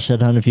gone out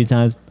shed hunting a few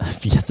times.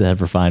 I've yet to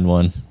ever find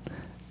one.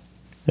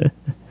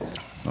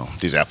 Well,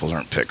 these apples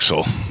aren't picked,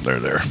 so they're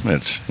there.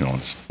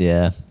 It's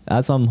yeah.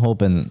 That's what I'm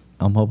hoping.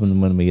 I'm hoping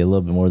when we get a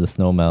little bit more of the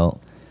snow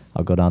melt,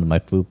 I'll go down to my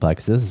food plot,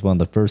 because this is one of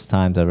the first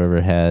times I've ever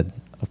had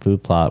a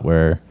food plot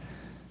where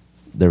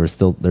there's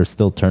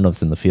still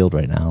turnips in the field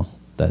right now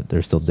that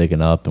they're still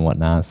digging up and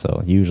whatnot.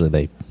 So usually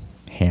they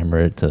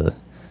hammer it to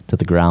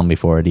the ground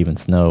before it even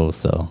snows.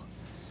 So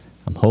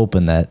I'm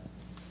hoping that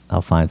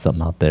I'll find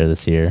something out there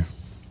this year.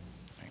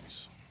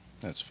 Nice.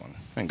 That's fun.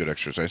 And good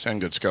exercise and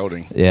good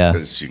scouting. Yeah.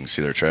 Because you can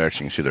see their tracks,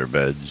 you can see their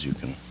beds, you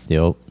can...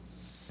 Yep.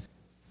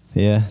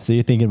 Yeah, so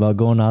you're thinking about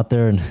going out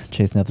there and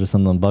chasing after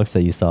some of them bucks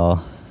that you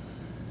saw?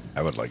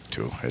 I would like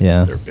to.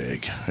 Yeah. They're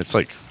big. It's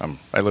like,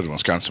 I lived in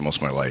Wisconsin most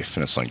of my life,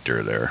 and it's like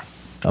deer there.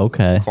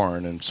 Okay.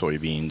 Corn and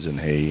soybeans and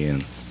hay.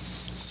 And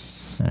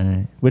all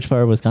right. Which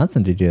part of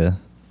Wisconsin did you?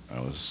 I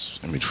was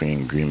in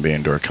between Green Bay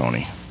and Door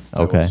County.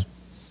 Okay.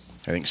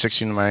 I think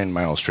 69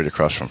 miles straight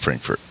across from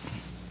Frankfort.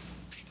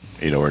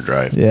 8-hour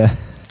drive. Yeah.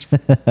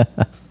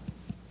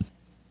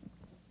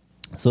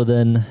 So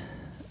then,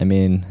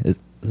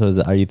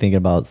 are you thinking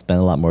about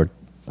spending a lot more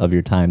of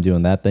your time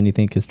doing that than you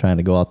think is trying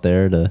to go out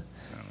there to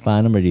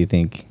find them, or do you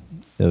think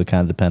it would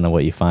kind of depend on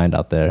what you find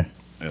out there?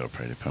 It'll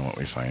probably depend on what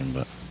we find,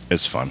 but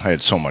it's fun. I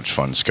had so much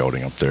fun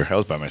scouting up there. I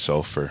was by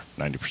myself for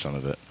 90%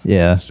 of it.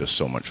 Yeah. It's just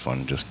so much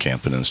fun just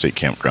camping in state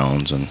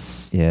campgrounds. And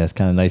yeah, it's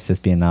kind of nice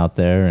just being out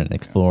there and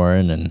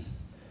exploring. Yeah. And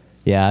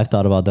yeah, I've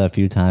thought about that a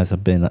few times.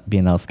 I've been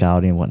being out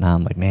scouting and whatnot.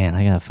 I'm like, man,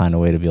 I got to find a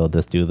way to be able to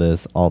just do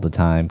this all the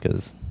time,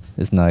 because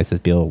it's nice to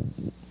be able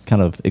to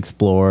kind of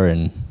explore.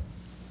 And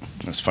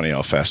it's funny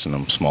how fast in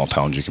them small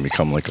towns you can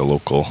become like a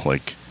local.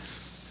 Like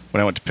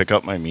when I went to pick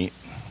up my meat,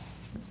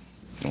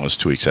 It was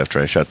 2 weeks after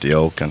I shot the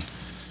elk, and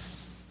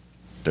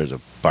there's a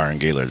bar in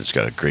Gaylord that's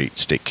got a great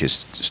steak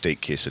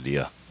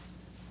quesadilla.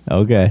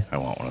 Okay. I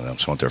want one of them,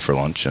 so I went there for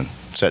lunch and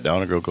sat down.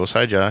 And a girl goes,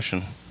 "Hi, Josh,"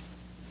 and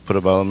put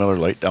a bottle of Miller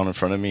Lite down in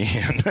front of me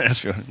and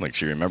asked me, like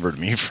she remembered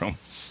me from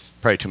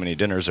probably too many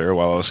dinners there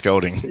while I was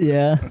scouting.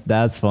 Yeah,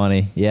 that's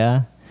funny.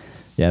 Yeah.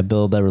 Yeah,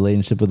 build that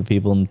relationship with the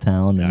people in the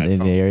town and in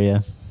the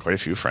area. Quite a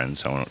few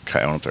friends. I went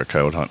up there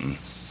coyote hunting,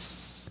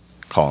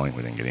 calling.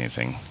 We didn't get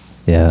anything.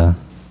 Yeah.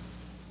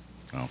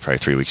 Probably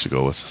 3 weeks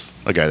ago with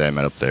a guy that I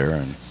met up there,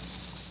 and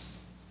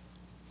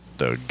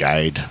the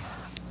guide,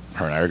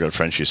 her and I are good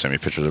friends. She sent me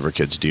pictures of her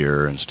kids'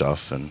 deer and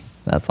stuff, and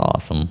that's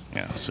awesome.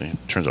 Yeah, so it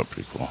turns out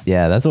pretty cool.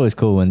 Yeah, that's always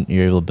cool when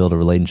you're able to build a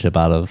relationship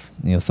out of,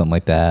 something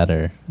like that,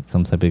 or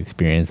some type of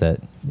experience that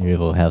you're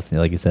able to have,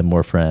 like you said,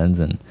 more friends.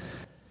 And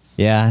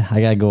yeah,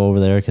 I gotta go over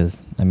there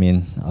because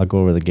I'll go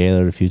over the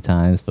Gaylord a few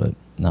times, but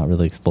not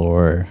really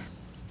explore.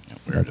 Yeah,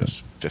 we're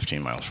just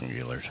 15 miles from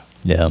Gaylord.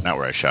 Yeah. Not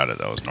where I shot it,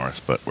 that was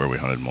north, but where we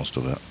hunted most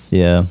of it.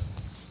 Yeah.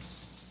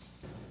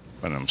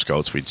 When I'm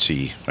scouts,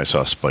 I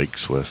saw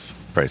spikes with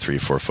probably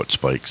 3-4 foot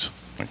spikes.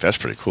 Like, that's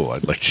pretty cool.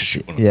 I'd like to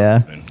shoot one of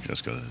them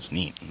just because it's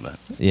neat. But.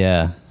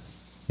 Yeah.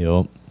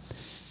 Yep.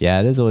 Yeah,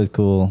 it is always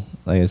cool.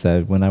 Like I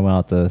said, when I went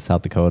out to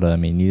South Dakota,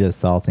 you just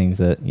saw things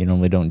that you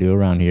normally don't do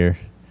around here.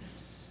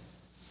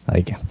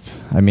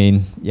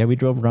 We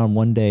drove around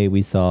one day.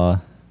 We saw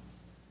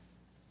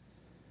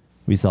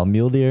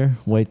mule deer,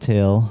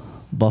 whitetail,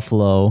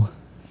 buffalo,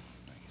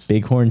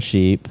 bighorn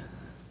sheep.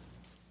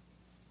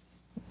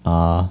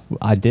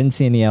 I didn't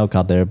see any elk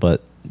out there,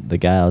 but the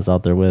guy I was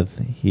out there with,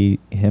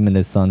 him and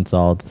his son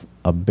saw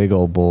a big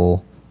old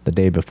bull the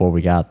day before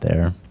we got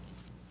there.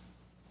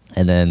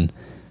 And then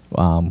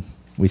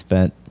we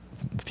spent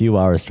a few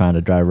hours trying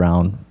to drive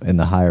around in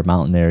the higher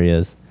mountain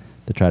areas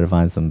to try to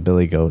find some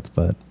billy goats,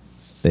 but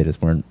they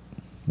just weren't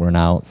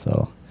out.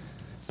 So,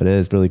 but it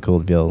is really cool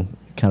to be able to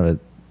kind of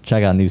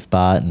check out a new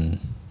spot and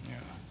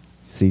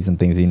see some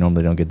things that you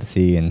normally don't get to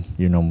see in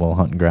your normal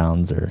hunting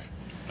grounds. Or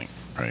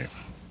right.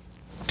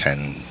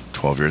 10,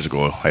 12 years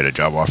ago, I had a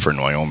job offer in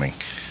Wyoming.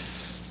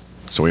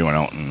 So we went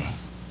out and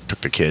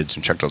took the kids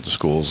and checked out the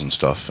schools and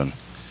stuff. And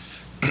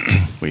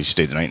we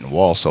stayed the night in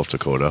Wall, South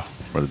Dakota,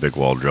 where the big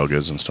wall drug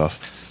is and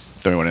stuff.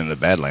 Then we went into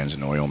the Badlands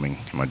in Wyoming.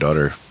 And my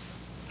daughter,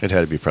 it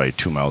had to be probably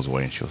 2 miles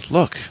away. And she goes,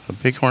 "Look, a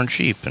bighorn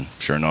sheep." And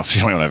sure enough,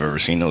 the only one I've ever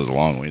seen. It was a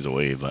long ways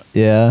away, but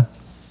yeah,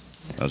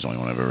 that was the only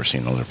one I've ever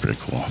seen. Those are pretty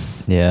cool.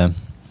 Yeah.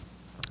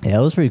 Yeah,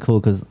 it was pretty cool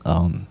because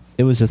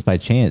it was just by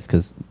chance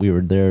because we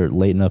were there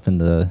late enough in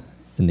the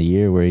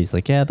year where he's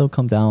like, yeah, they'll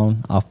come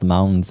down off the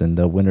mountains and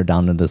they'll winter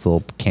down in this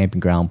little camping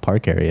ground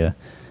park area.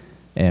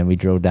 And we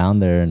drove down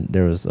there, and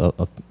there was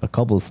a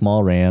couple of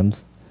small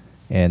rams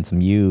and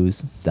some ewes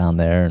down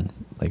there. And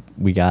like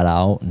we got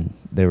out, and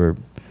they were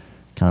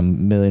kind of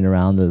milling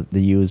around.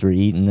 The ewes were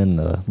eating, and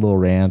the little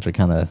rams were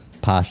kind of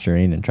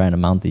posturing and trying to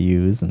mount the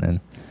ewes. And then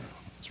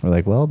we're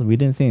like, well, we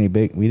didn't see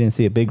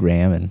a big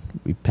ram, and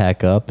we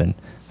pack up and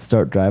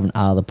start driving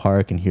out of the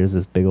park. And here's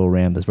this big old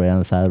ram that's right on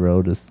the side of the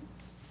road, just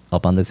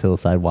up on this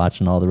hillside,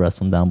 watching all the rest of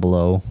them down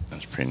below.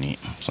 That's pretty neat.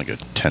 It's like a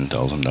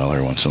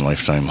 $10,000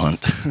 once-in-a-lifetime hunt.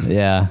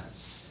 Yeah.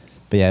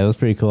 But yeah, it was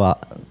pretty cool.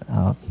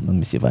 Let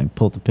me see if I can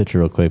pull up the picture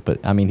real quick.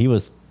 But he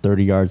was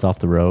 30 yards off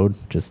the road,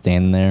 just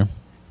standing there.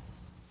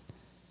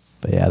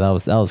 But yeah, that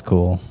was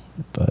cool.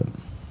 But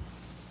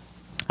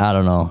I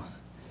don't know.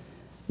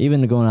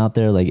 Even going out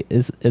there, like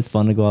it's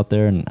fun to go out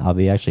there, and I'll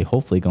be actually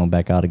hopefully going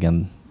back out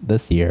again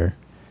this year.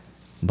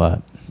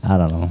 But I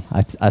don't know.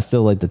 I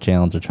still like the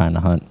challenge of trying to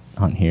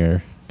hunt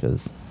here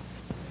because.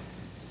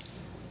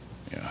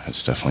 Yeah,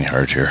 it's definitely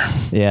hard here.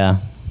 Yeah.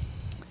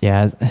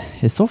 Yeah,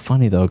 it's so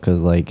funny though,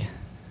 because like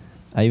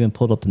I even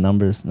pulled up the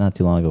numbers not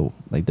too long ago.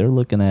 Like they're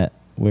looking at,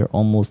 we're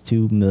almost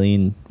 2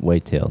 million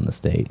whitetail in the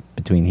state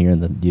between here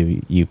and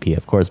the UP.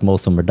 Of course,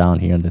 most of them are down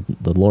here in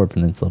the Lower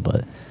Peninsula,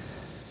 but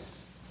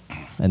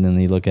and then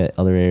you look at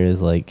other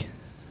areas like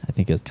I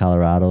think it's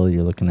Colorado.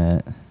 You're looking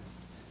at,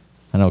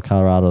 I know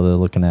Colorado, they're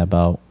looking at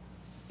about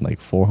like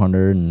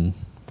 400 and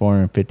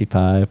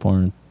 455,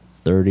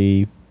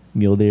 430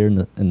 mule deer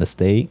in the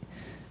state.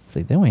 It's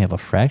like they only have a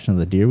fraction of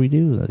the deer we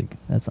do. Like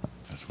that's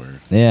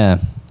weird. Yeah.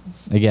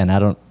 Again,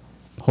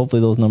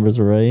 hopefully those numbers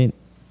are right.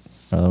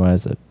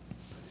 Otherwise,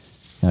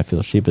 I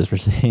feel sheepish for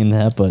saying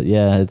that. But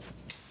yeah, it's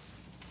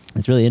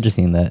really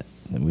interesting that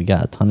we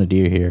got a ton of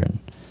deer here,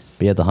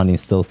 but yet the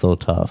hunting's still so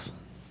tough.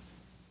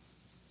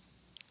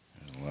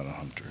 There's a lot of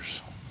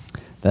hunters.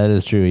 That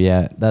is true.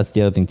 Yeah, that's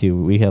the other thing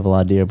too. We have a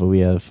lot of deer, but we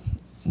have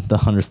the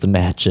hunters to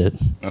match it.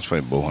 That's why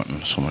bow hunting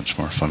is so much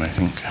more fun, I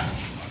think.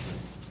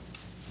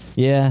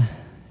 Yeah.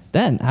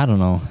 That, I don't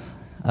know.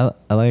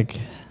 I like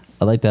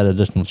that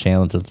additional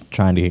challenge of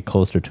trying to get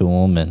closer to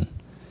them, and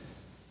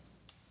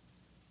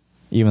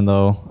even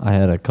though I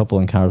had a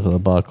couple encounters with a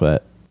buck,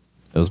 but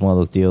it was one of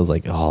those deals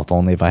like, oh,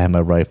 if I had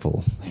my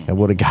rifle, I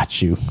would have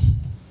got you.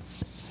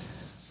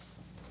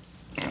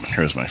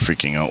 Here's my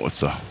freaking out with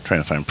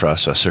trying to find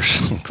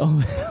processors.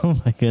 oh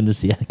my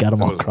goodness, yeah, I got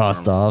them all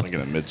crossed off. Like in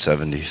the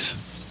mid-70s.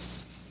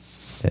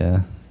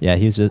 Yeah. Yeah,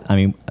 he's just, I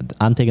mean,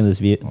 I'm taking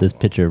this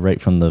picture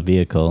right from the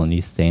vehicle, and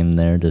he's standing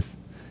there and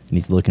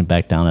he's looking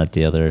back down at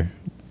the other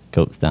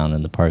goats down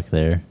in the park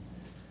there.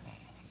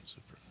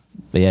 Super.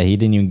 But yeah, he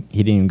didn't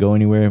even go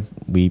anywhere.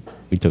 We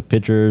took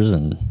pictures,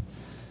 and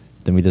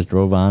then we just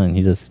drove on, and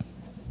he just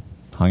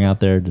hung out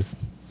there, just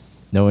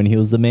knowing he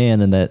was the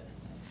man, and that.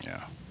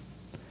 Yeah.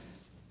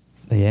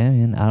 But yeah,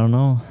 man, I don't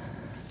know.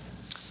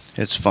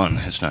 It's fun.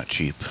 It's not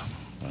cheap.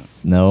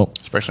 No.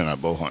 Especially not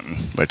bow hunting.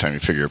 By the time you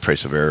figure a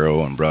price of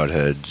arrow and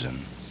broadheads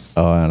and.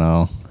 Oh, I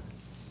know.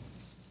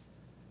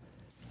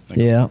 Like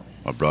Yeah.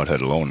 A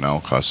broadhead alone now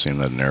costs the same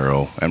that an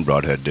arrow and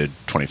broadhead did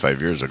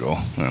 25 years ago.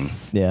 And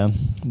Yeah.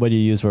 What do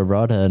you use for a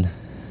broadhead?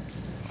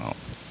 well,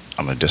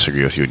 I'm gonna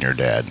disagree with you and your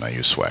dad, and I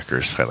use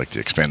Swackers. I like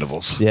the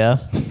expandables. Yeah.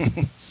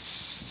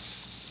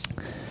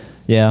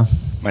 Yeah.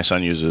 My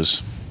son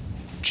uses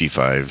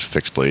G5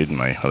 fixed blade, and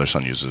my other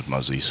son uses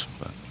Muzzies.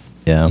 But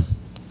Yeah.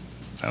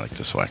 I like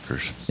the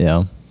Swackers.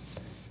 Yeah.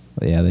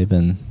 But yeah, they've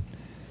been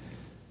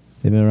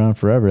around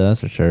forever, that's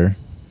for sure.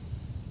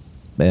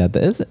 But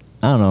yeah,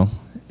 I don't know.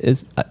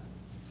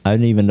 I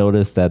didn't even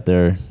notice that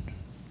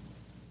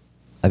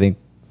I think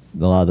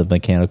a lot of the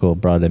mechanical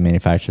broadhead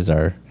manufacturers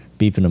are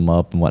beefing them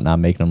up and whatnot,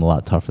 making them a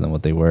lot tougher than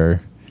what they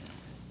were.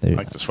 I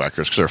like the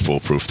Swackers because they're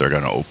foolproof. They're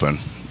going to open.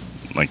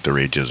 Like the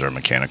Rages are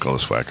mechanical. The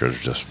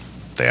Swackers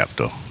they have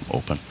to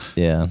open.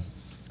 Yeah.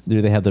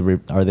 Do they have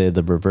are they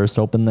the reverse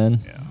open then?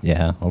 Yeah.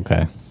 Yeah,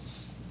 okay.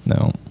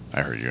 No.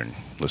 I heard you and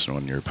listened to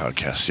one of your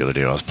podcasts the other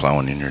day. I was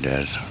plowing you and your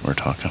dad were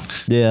talking.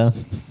 Yeah.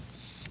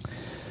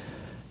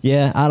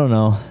 Yeah, I don't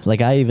know. Like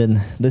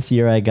this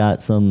year I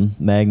got some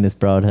Magnus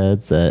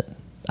broadheads that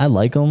I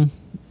like them.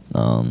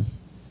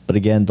 But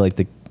again, like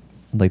to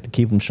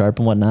keep them sharp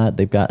and whatnot,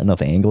 they've got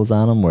enough angles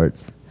on them where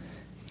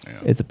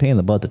it's a pain in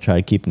the butt to try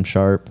to keep them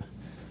sharp.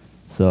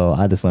 So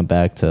I just I'm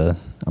going to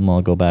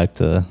go back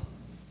to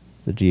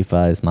the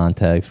G5s,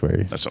 Montex,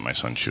 where That's what my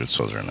son shoots.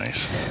 Those are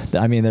nice.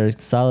 I mean, they're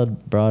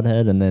solid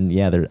broadhead, and then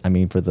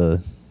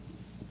to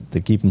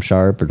keep them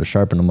sharp or to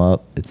sharpen them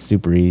up, it's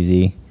super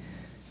easy.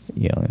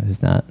 You know,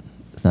 it's not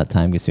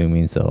time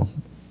consuming. So,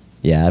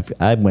 yeah,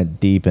 I went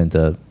deep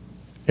into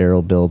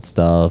arrow build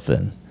stuff,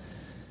 and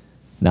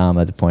now I'm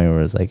at the point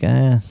where it's like,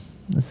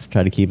 let's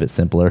try to keep it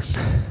simpler.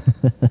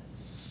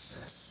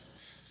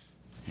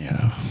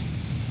 Yeah.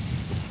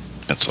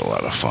 That's a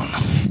lot of fun.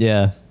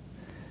 Yeah,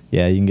 you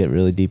can get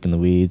really deep in the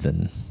weeds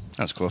and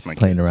That's cool. If my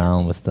playing kids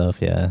around with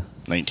stuff. Yeah.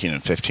 19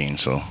 and 15,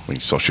 so we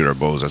can still shoot our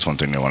bows. That's one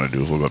thing they want to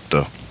do. We'll go up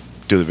to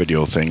do the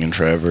video thing in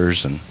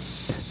Travers and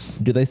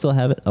Do they still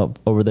have it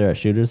over there at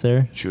Shooters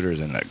there? Shooters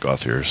and at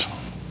Gothiers.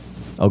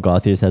 Oh,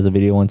 Gothiers has a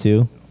video one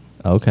too?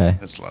 Okay.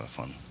 It's a lot of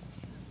fun.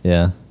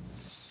 Yeah.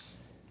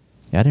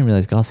 Yeah, I didn't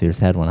realize Gothiers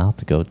had one. I'll have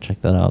to go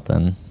check that out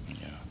then. Yeah.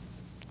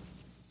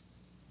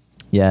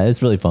 Yeah,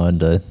 it's really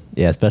fun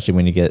especially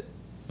when you get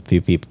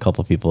a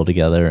couple people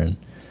together and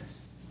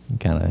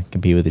kind of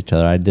compete with each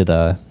other.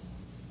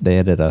 They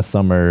had a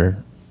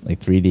summer like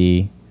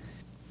 3D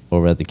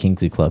over at the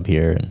Kingsley Club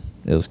here, and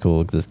it was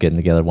cool just getting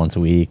together once a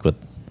week with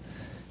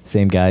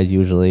same guys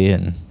usually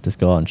and just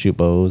go out and shoot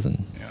bows.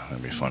 And Yeah,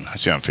 that'd be fun. I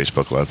see on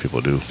Facebook a lot of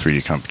people do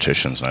 3D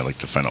competitions, and I'd like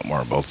to find out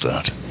more about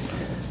that.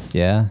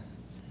 yeah,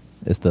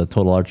 it's the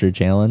Total Archery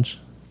Challenge.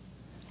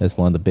 That's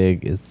one of the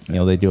big,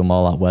 they do them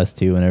all out west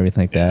too and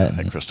everything like that.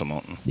 At Crystal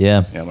Mountain.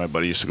 Yeah. Yeah, my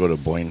buddy used to go to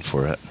Boyne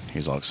for it.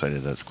 He's all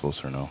excited that it's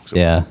closer now.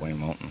 Yeah. Boyne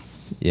Mountain.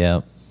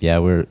 Yeah. Yeah,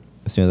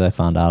 as soon as I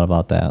found out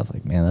about that, I was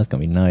like, man, that's going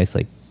to be nice.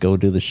 Like, go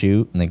do the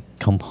shoot and then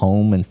come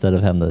home instead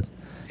of having to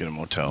Get a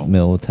motel.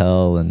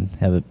 motel and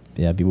have it,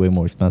 be way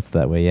more expensive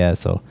that way. Yeah.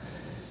 So,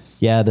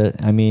 yeah,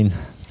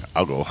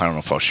 I'll go. I don't know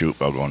if I'll shoot,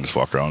 but I'll go and just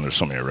walk around. There's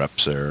so many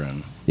reps there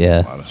and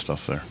Yeah. a lot of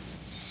stuff there.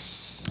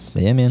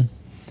 but yeah, man.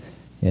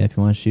 Yeah, if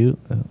you want to shoot,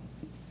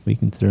 we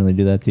can certainly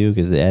do that too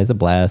because it's a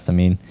blast. I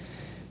mean,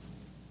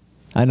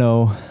 I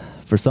know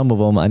for some of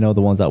them, I know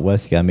the ones out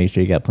west, you got to make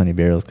sure you got plenty of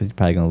barrels because you're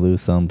probably going to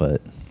lose some,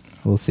 but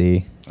we'll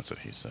see. That's what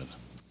he said.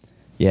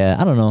 Yeah,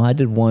 I don't know. I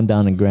did one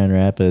down in Grand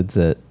Rapids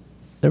that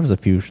there was a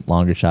few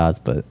longer shots,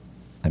 but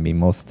I mean,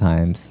 most of the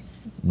times,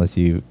 unless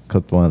you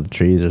clip one of the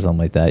trees or something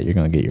like that, you're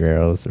going to get your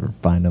arrows or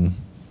find them.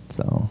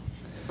 So,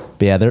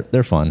 but yeah,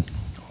 they're fun.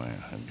 Oh, yeah,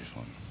 that'd be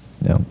fun.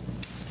 Yeah.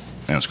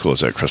 And it's cool.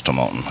 It's at Crystal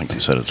Mountain. Like you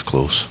said, it's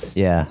close.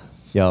 Yeah.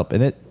 Yep.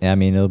 And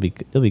it'll be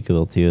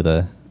cool too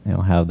to,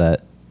 have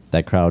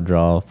that crowd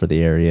draw for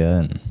the area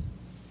and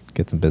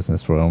get some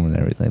business for them and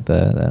everything like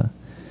that.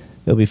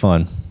 It'll be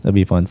fun. It'll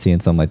be fun seeing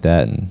something like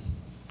that and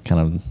kind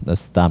of a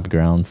stomping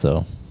ground.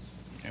 So,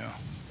 Yeah.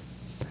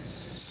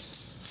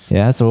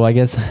 yeah. So I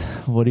guess,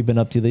 what have you been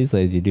up to these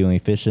days? You do any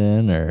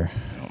fishing or?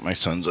 My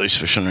son's ice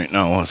fishing right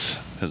now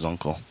with his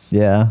uncle.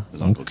 Yeah.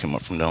 His uncle came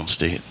up from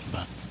downstate,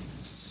 but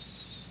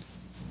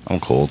I'm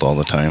cold all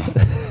the time.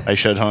 I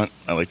shed hunt.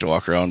 I like to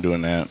walk around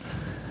doing that.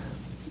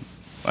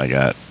 I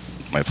got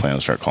my plan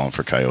to start calling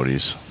for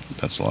coyotes.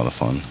 That's a lot of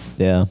fun.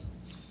 Yeah.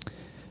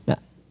 Now,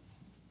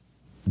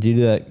 do you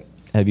do that?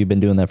 Have you been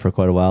doing that for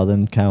quite a while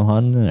then, cow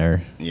hunting,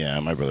 or? Yeah,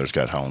 my brother's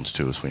got hounds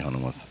too, so we hunt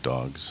them with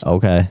dogs,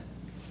 Okay.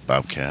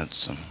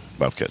 bobcats, and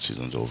bobcat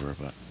season's over,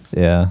 but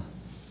Yeah.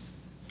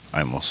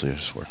 I mostly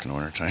just work in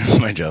wintertime.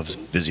 My job's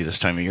busy this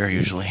time of year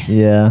usually.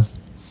 Yeah.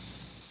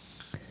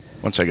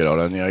 Once I get out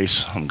on the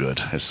ice, I'm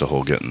good. It's the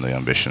whole getting the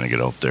ambition to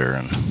get out there,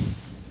 and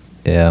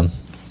Yeah.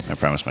 I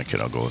promised my kid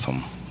I'll go with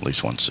him at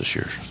least once this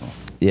year. So.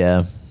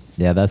 Yeah.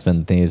 Yeah, that's been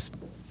the thing is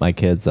my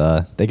kids,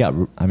 they got,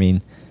 I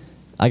mean,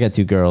 I got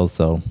 2 girls,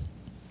 so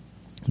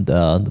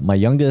my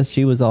youngest,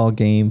 she was all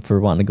game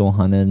for wanting to go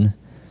hunting,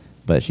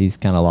 but she's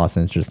kind of lost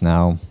interest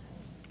now.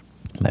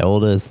 My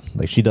oldest,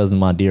 like, she doesn't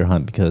want deer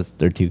hunt because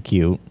they're too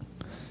cute.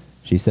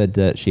 She said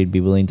that she'd be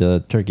willing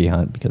to turkey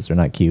hunt because they're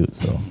not cute,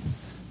 so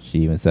she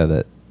even said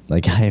that.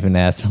 Like, I even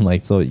asked her, I'm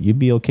like, so you'd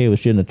be okay with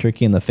shooting a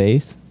turkey in the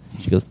face?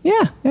 She goes,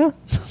 yeah. I'm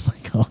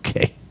like,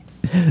 okay.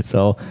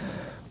 So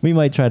we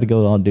might try to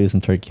go out and do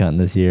some turkey hunting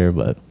this year,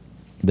 but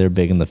they're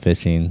big into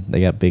fishing.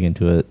 They got big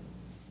into it.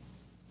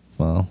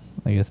 Well,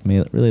 I guess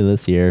really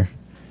this year.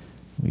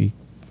 We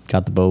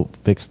got the boat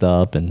fixed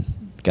up and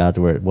got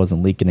to where it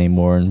wasn't leaking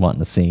anymore and wanting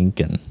to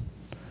sink. And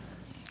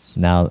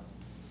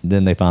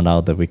then they found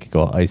out that we could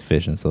go ice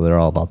fishing, so they're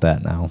all about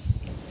that now.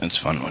 It's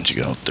fun once you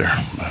get out there.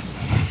 But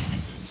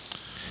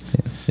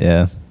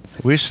yeah.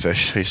 We used to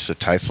fish. I used to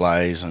tie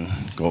flies and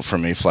go for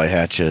mayfly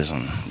hatches,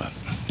 but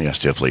you gotta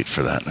stay up late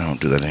for that. I don't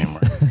do that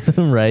anymore.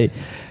 Right.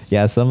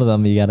 Yeah, some of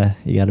them you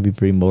gotta be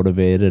pretty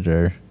motivated,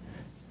 or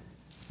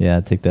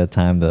take that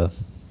time to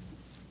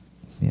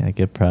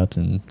get prepped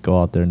and go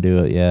out there and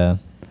do it. Yeah.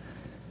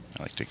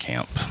 I like to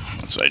camp.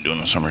 That's what I do in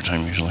the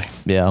summertime usually.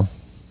 Yeah.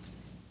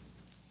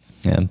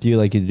 Yeah. Do you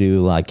like to do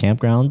a lot of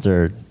campgrounds,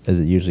 or is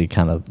it usually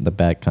kind of the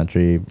back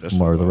country,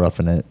 more of the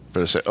roughing it?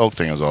 But the Elk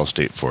thing is all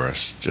state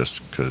forest,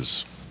 just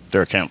because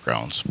they're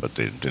campgrounds, but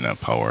they didn't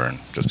have power, and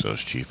just 'cause it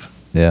was cheap.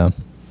 Yeah.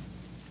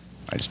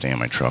 I'd stay in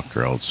my truck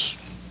or else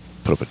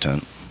put up a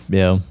tent.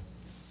 Yeah.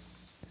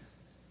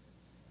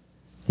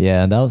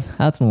 Yeah,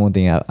 that's one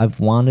thing I've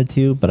wanted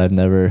to, but I've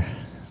never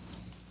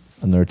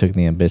took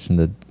the ambition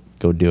to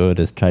go do it.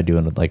 Is try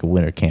doing like a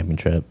winter camping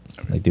trip,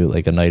 like do it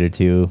like a night or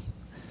two.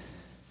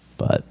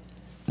 But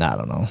I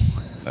don't know.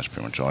 That's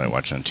pretty much all I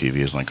watch on TV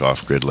is like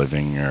off-grid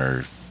living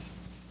or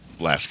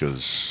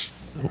Alaska's.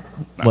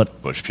 Not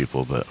What bush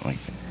people, but like.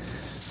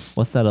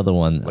 What's that other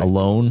one? Life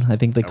Alone, I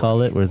think they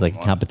call it, where it's like a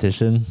Alone.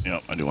 competition.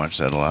 Yep, I do watch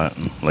that a lot.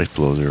 And Life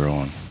Below Zero.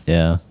 And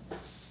Yeah.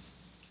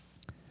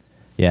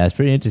 Yeah, it's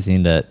pretty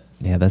interesting that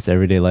that's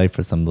everyday life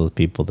for some of those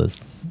people.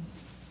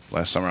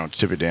 last summer I went to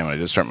Tippy Dam. I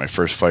did start my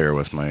first fire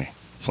with my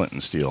flint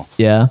and steel.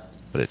 Yeah.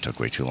 But it took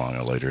way too long.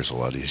 A lighter's a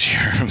lot easier.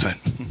 But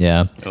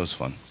yeah, it was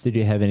fun. Did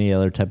you have any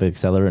other type of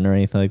accelerant or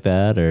anything like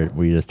that, or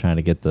were you just trying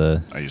to get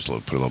the? I used to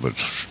put a little bit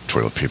of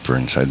toilet paper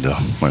inside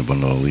my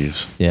bundle of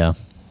leaves. Yeah.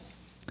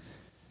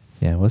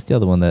 Yeah. What's the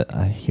other one that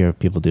I hear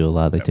people do a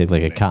lot? They take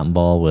like a cotton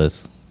ball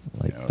with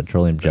like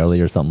petroleum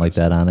jelly or something like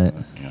that on it.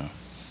 Yeah.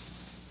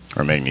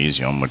 Or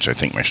magnesium, which I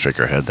think my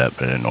striker had that,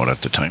 but I didn't know it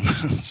at the time.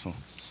 So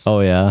oh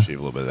yeah. shave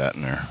a little bit of that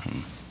in there.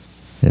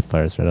 It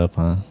fires right up,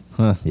 huh?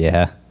 Huh.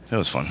 Yeah. It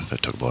was fun.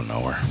 It took about an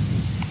hour.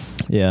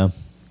 Yeah.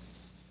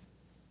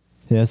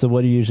 Yeah, so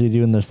what do you usually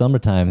do in the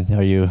summertime?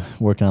 Are you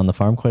working on the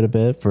farm quite a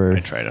bit? I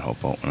try to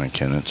help out when I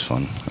can. It's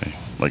fun. I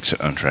like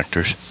sitting on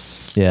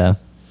tractors. Yeah.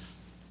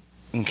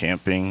 And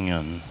camping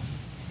and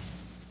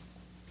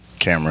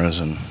cameras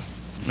and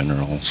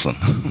minerals.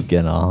 And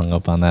Getting all hung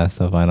up on that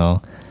stuff, I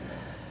know.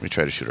 we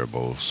try to shoot our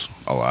bows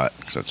a lot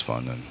because that's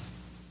fun and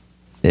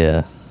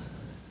Yeah.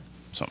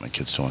 something my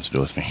kids still want to do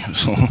with me.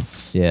 So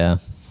Yeah.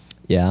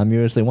 Yeah, I'm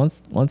usually,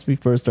 once we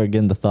first start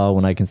getting the thaw,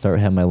 when I can start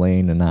having my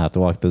lane and not have to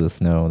walk through the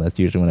snow, that's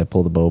usually when I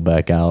pull the bow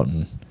back out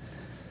and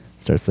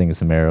start slinging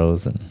some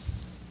arrows. And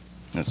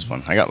it's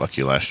fun. I got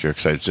lucky last year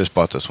because I just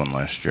bought this one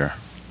last year,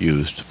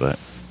 used, but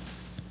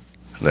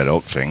that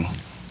elk thing,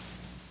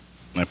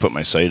 I put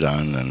my sight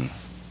on and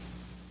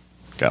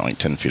got like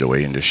 10 feet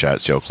away and just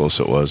shot, see how close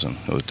it was, and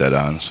it was dead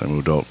on. So I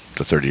moved out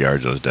to 30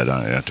 yards, it was dead on.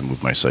 I didn't have to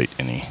move my sight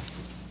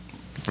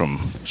from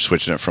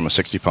switching it from a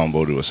 60-pound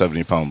bow to a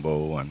 70-pound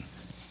bow, and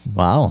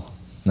wow,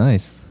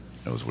 nice.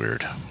 it was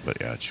weird. But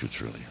yeah, it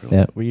shoots really, really.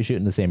 Yeah, were you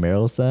shooting the same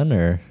arrows then,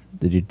 or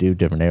did you do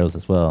different arrows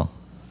as well?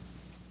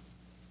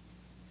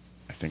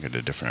 I think I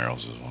did different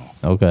arrows as well.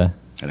 Okay.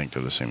 I think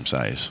they're the same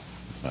size.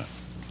 But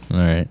All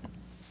right.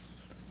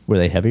 Were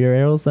they heavier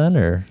arrows then,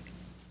 or?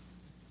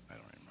 I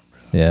don't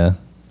remember that.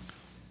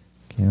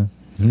 Yeah.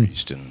 Yeah.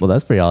 Easton Well,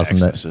 that's pretty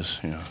awesome. Accesses,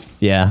 yeah.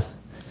 Yeah.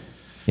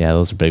 Yeah,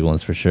 those are big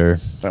ones for sure.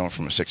 I went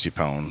from a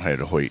 60-pound, I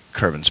had a Hoyt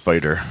Carbon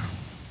Spider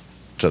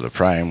to the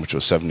Prime, which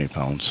was 70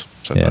 pounds.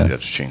 So I thought I'd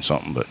have to change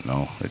something, but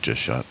no, it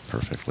just shot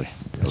perfectly.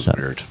 It was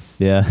weird.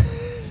 Yeah.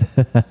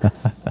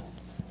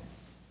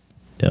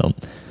 Yeah.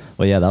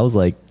 Well, yeah, that was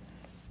like,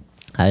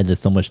 I had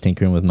just so much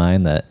tinkering with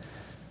mine that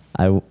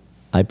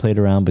I played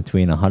around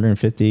between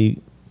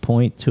 150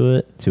 point to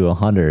it to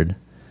 100.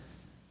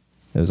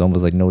 It was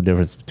almost like no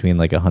difference between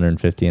like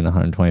 150 and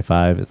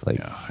 125. It's like,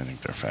 Yeah, I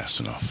think they're fast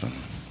enough. And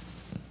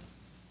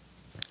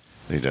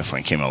they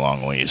definitely came a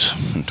long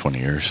ways in 20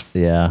 years.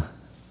 yeah.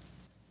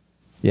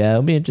 Yeah,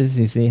 it'll be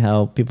interesting to see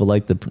how people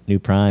like the new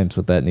primes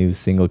with that new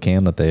single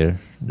cam that they're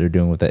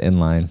doing with that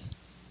inline.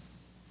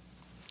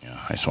 Yeah,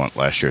 I just want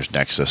last year's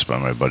Nexus, but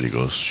my buddy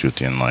goes shoot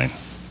the inline.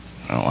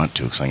 I don't want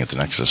to because I can get the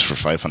Nexus for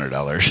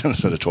 $500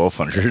 instead of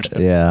 $1,200.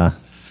 Yeah.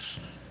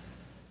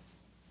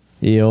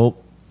 Yep.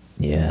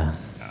 Yeah.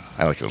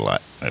 I like it a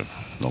lot. I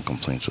have no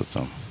complaints with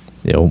them.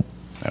 Yep.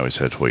 I always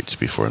had Hoyts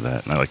before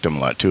that, and I liked them a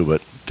lot too.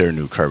 But their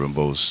new carbon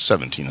bow's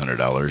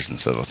 $1,700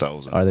 instead of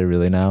 $1,000. Are they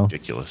really now?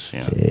 Ridiculous.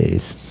 Yeah.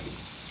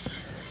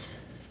 Jeez.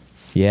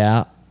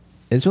 Yeah.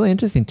 It's really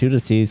interesting too to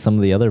see some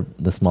of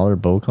the smaller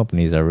bow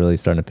companies are really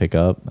starting to pick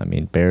up. I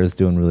mean, Bear's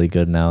doing really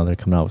good now. They're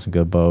coming out with some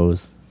good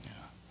bows. Yeah.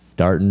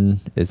 Darton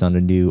is under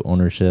new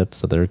ownership,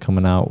 so they're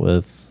coming out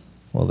with,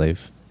 well,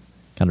 they've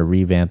kind of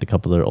revamped a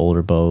couple of their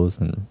older bows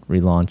and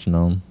relaunching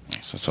them.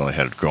 So that's all I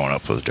had growing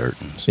up was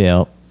Dartons.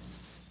 Yeah.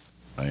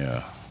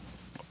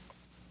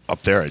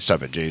 Up there, I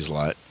stop at Jay's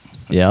lot.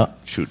 Yeah.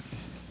 Shoot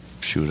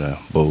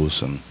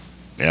bows, and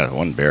yeah, the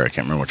one Bear, I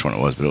can't remember which one it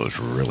was, but it was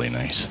really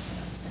nice.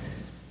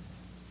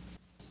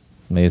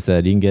 Like I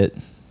said, you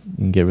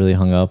can get really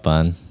hung up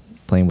on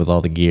playing with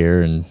all the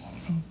gear, and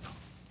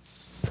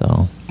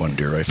so one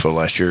deer rifle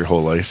last year, your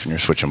whole life, and you're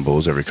switching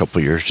bows every couple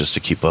of years just to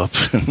keep up.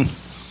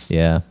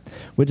 Yeah,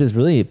 which is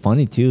really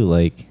funny too.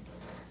 Like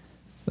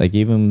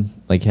even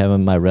like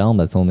having my Realm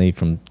that's only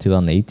from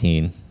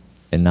 2018,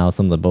 and now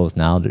some of the bows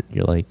now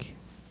you're like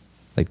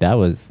that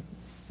was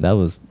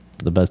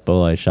the best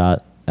bow I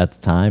shot at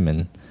the time,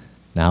 and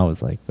now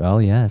it's like,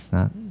 well, yeah,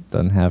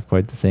 doesn't have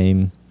quite the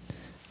same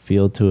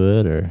feel to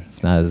it, or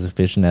it's not as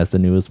efficient as the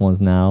newest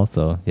ones now.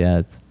 So yeah,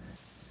 it's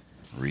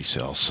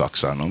resale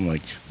sucks on them.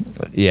 Like,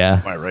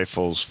 yeah, my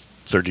rifle's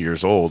 30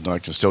 years old, and I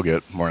can still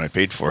get more than I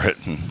paid for it.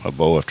 And a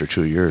bow after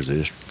 2 years,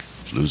 they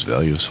just lose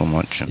value so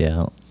much.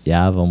 Yeah,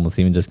 I've almost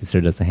even just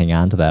considered just to hang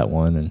on to that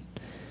one and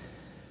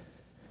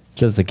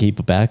just to keep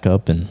a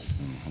backup, and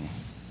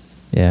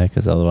yeah,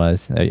 because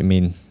otherwise, I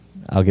mean,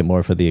 I'll get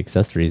more for the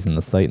accessories and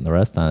the sight and the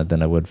rest on it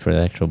than I would for the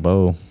actual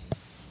bow.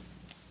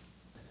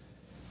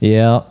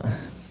 Yeah,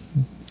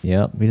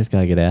 we just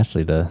gotta get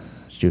Ashley to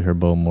shoot her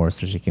bow more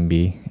so she can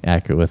be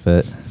accurate with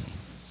it.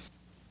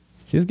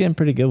 She was getting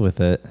pretty good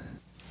with it,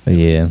 but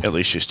yeah. At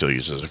least she still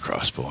uses a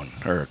crossbow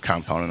or a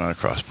compound and not a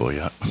crossbow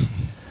yet.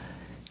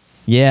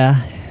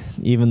 Yeah,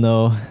 even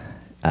though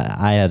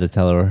I had to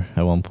tell her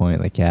at one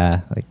point, like,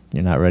 yeah, like,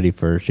 you're not ready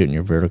for shooting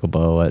your vertical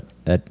bow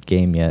at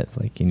game yet. It's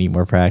like, you need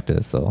more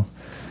practice. So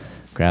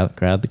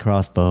grab the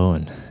crossbow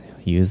and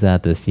use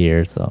that this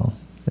year. So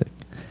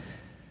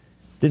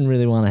didn't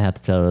really want to have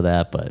to tell her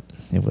that, but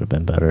it would have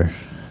been better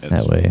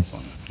that way.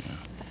 Fun,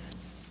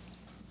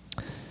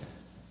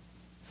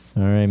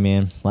 yeah. All right,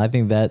 man. Well, I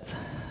think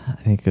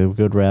a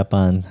good wrap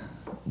on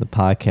the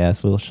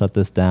podcast. We'll shut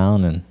this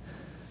down and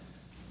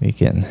we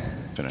can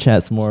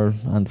chat some more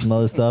on some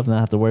other stuff, not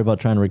have to worry about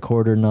trying to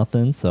record or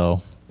nothing.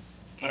 So,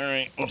 all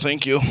right. Well,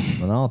 thank you.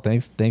 Well, no,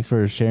 thanks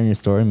for sharing your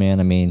story, man.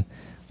 I mean,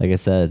 like I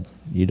said,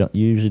 you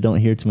usually don't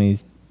hear too many.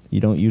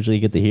 You don't usually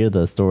get to hear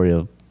the story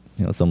of,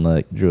 someone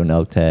that drew an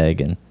elk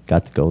tag and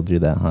got to go do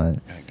that hunt.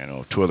 I think I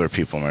know 2 other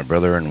people, my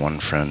brother and 1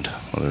 friend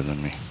other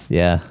than me.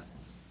 Yeah,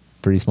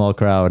 pretty small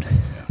crowd.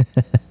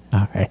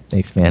 All right,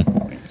 thanks, man.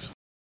 Thanks.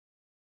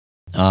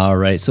 All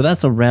right, so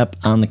that's a wrap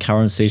on the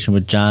conversation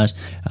with Josh.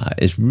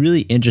 It's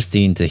really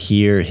interesting to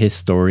hear his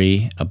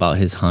story about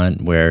his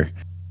hunt, where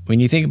when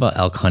you think about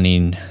elk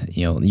hunting,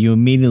 you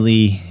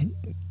immediately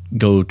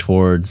go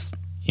towards,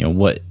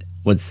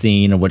 what's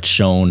seen or what's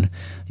shown,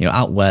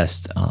 out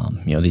west,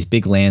 these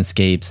big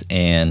landscapes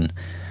and,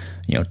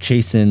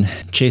 chasing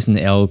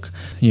the elk,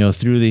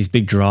 through these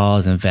big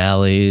draws and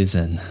valleys,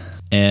 and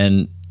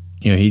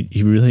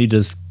he really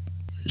just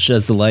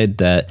sheds the light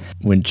that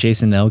when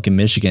chasing elk in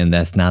Michigan,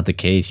 that's not the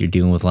case. You're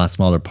dealing with a lot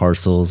smaller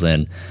parcels,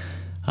 and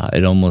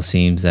it almost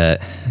seems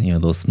that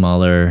those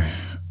smaller,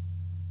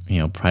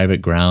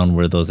 private ground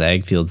where those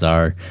ag fields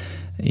are,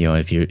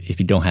 if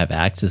you don't have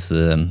access to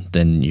them,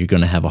 then you're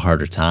going to have a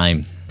harder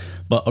time.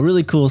 But a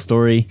really cool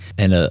story,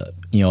 and a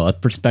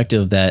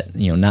perspective that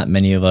not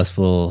many of us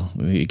will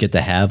get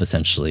to have,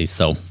 essentially.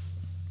 So it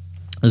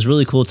was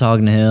really cool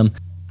talking to him,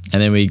 and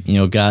then we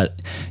got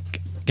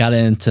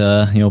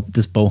into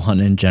this bow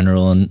hunting in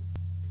general, and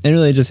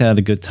really just had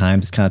a good time,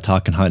 just kind of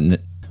talking hunting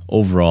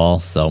overall.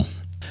 So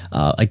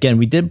again,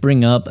 we did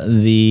bring up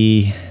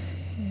the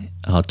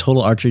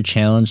Total Archery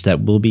Challenge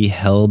that will be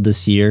held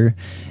this year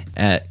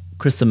at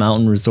Crystal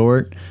Mountain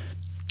Resort.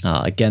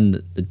 Again,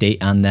 the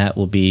date on that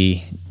will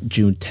be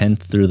June 10th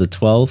through the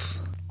 12th,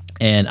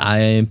 and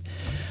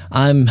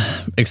I'm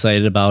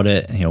excited about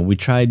it. We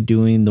tried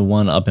doing the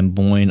one up in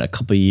Boyne a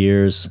couple of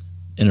years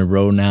in a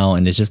row now,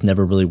 and it just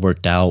never really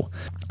worked out.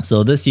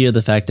 So this year,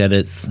 the fact that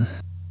it's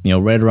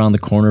right around the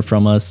corner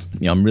from us,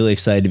 I'm really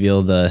excited to be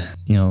able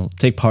to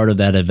take part of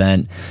that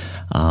event.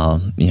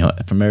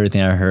 From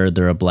everything I heard,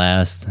 they're a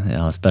blast,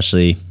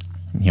 especially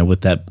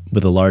with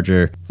a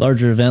larger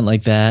event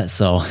like that.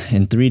 So,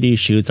 and 3D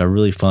shoots are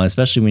really fun,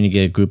 especially when you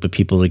get a group of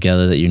people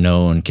together that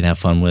and can have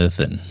fun with,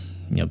 and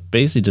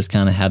basically just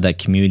kind of have that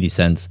community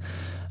sense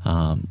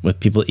with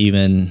people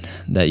even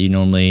that you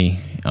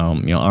normally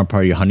aren't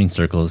part of your hunting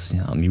circles.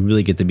 You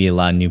really get to meet a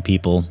lot of new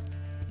people,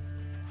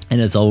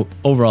 and it's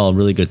overall a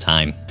really good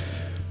time.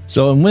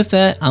 So, and with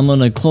that, I'm going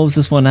to close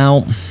this one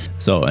out.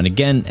 So, and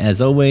again,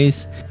 as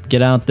always,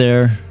 get out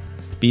there,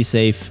 be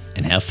safe,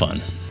 and have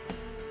fun.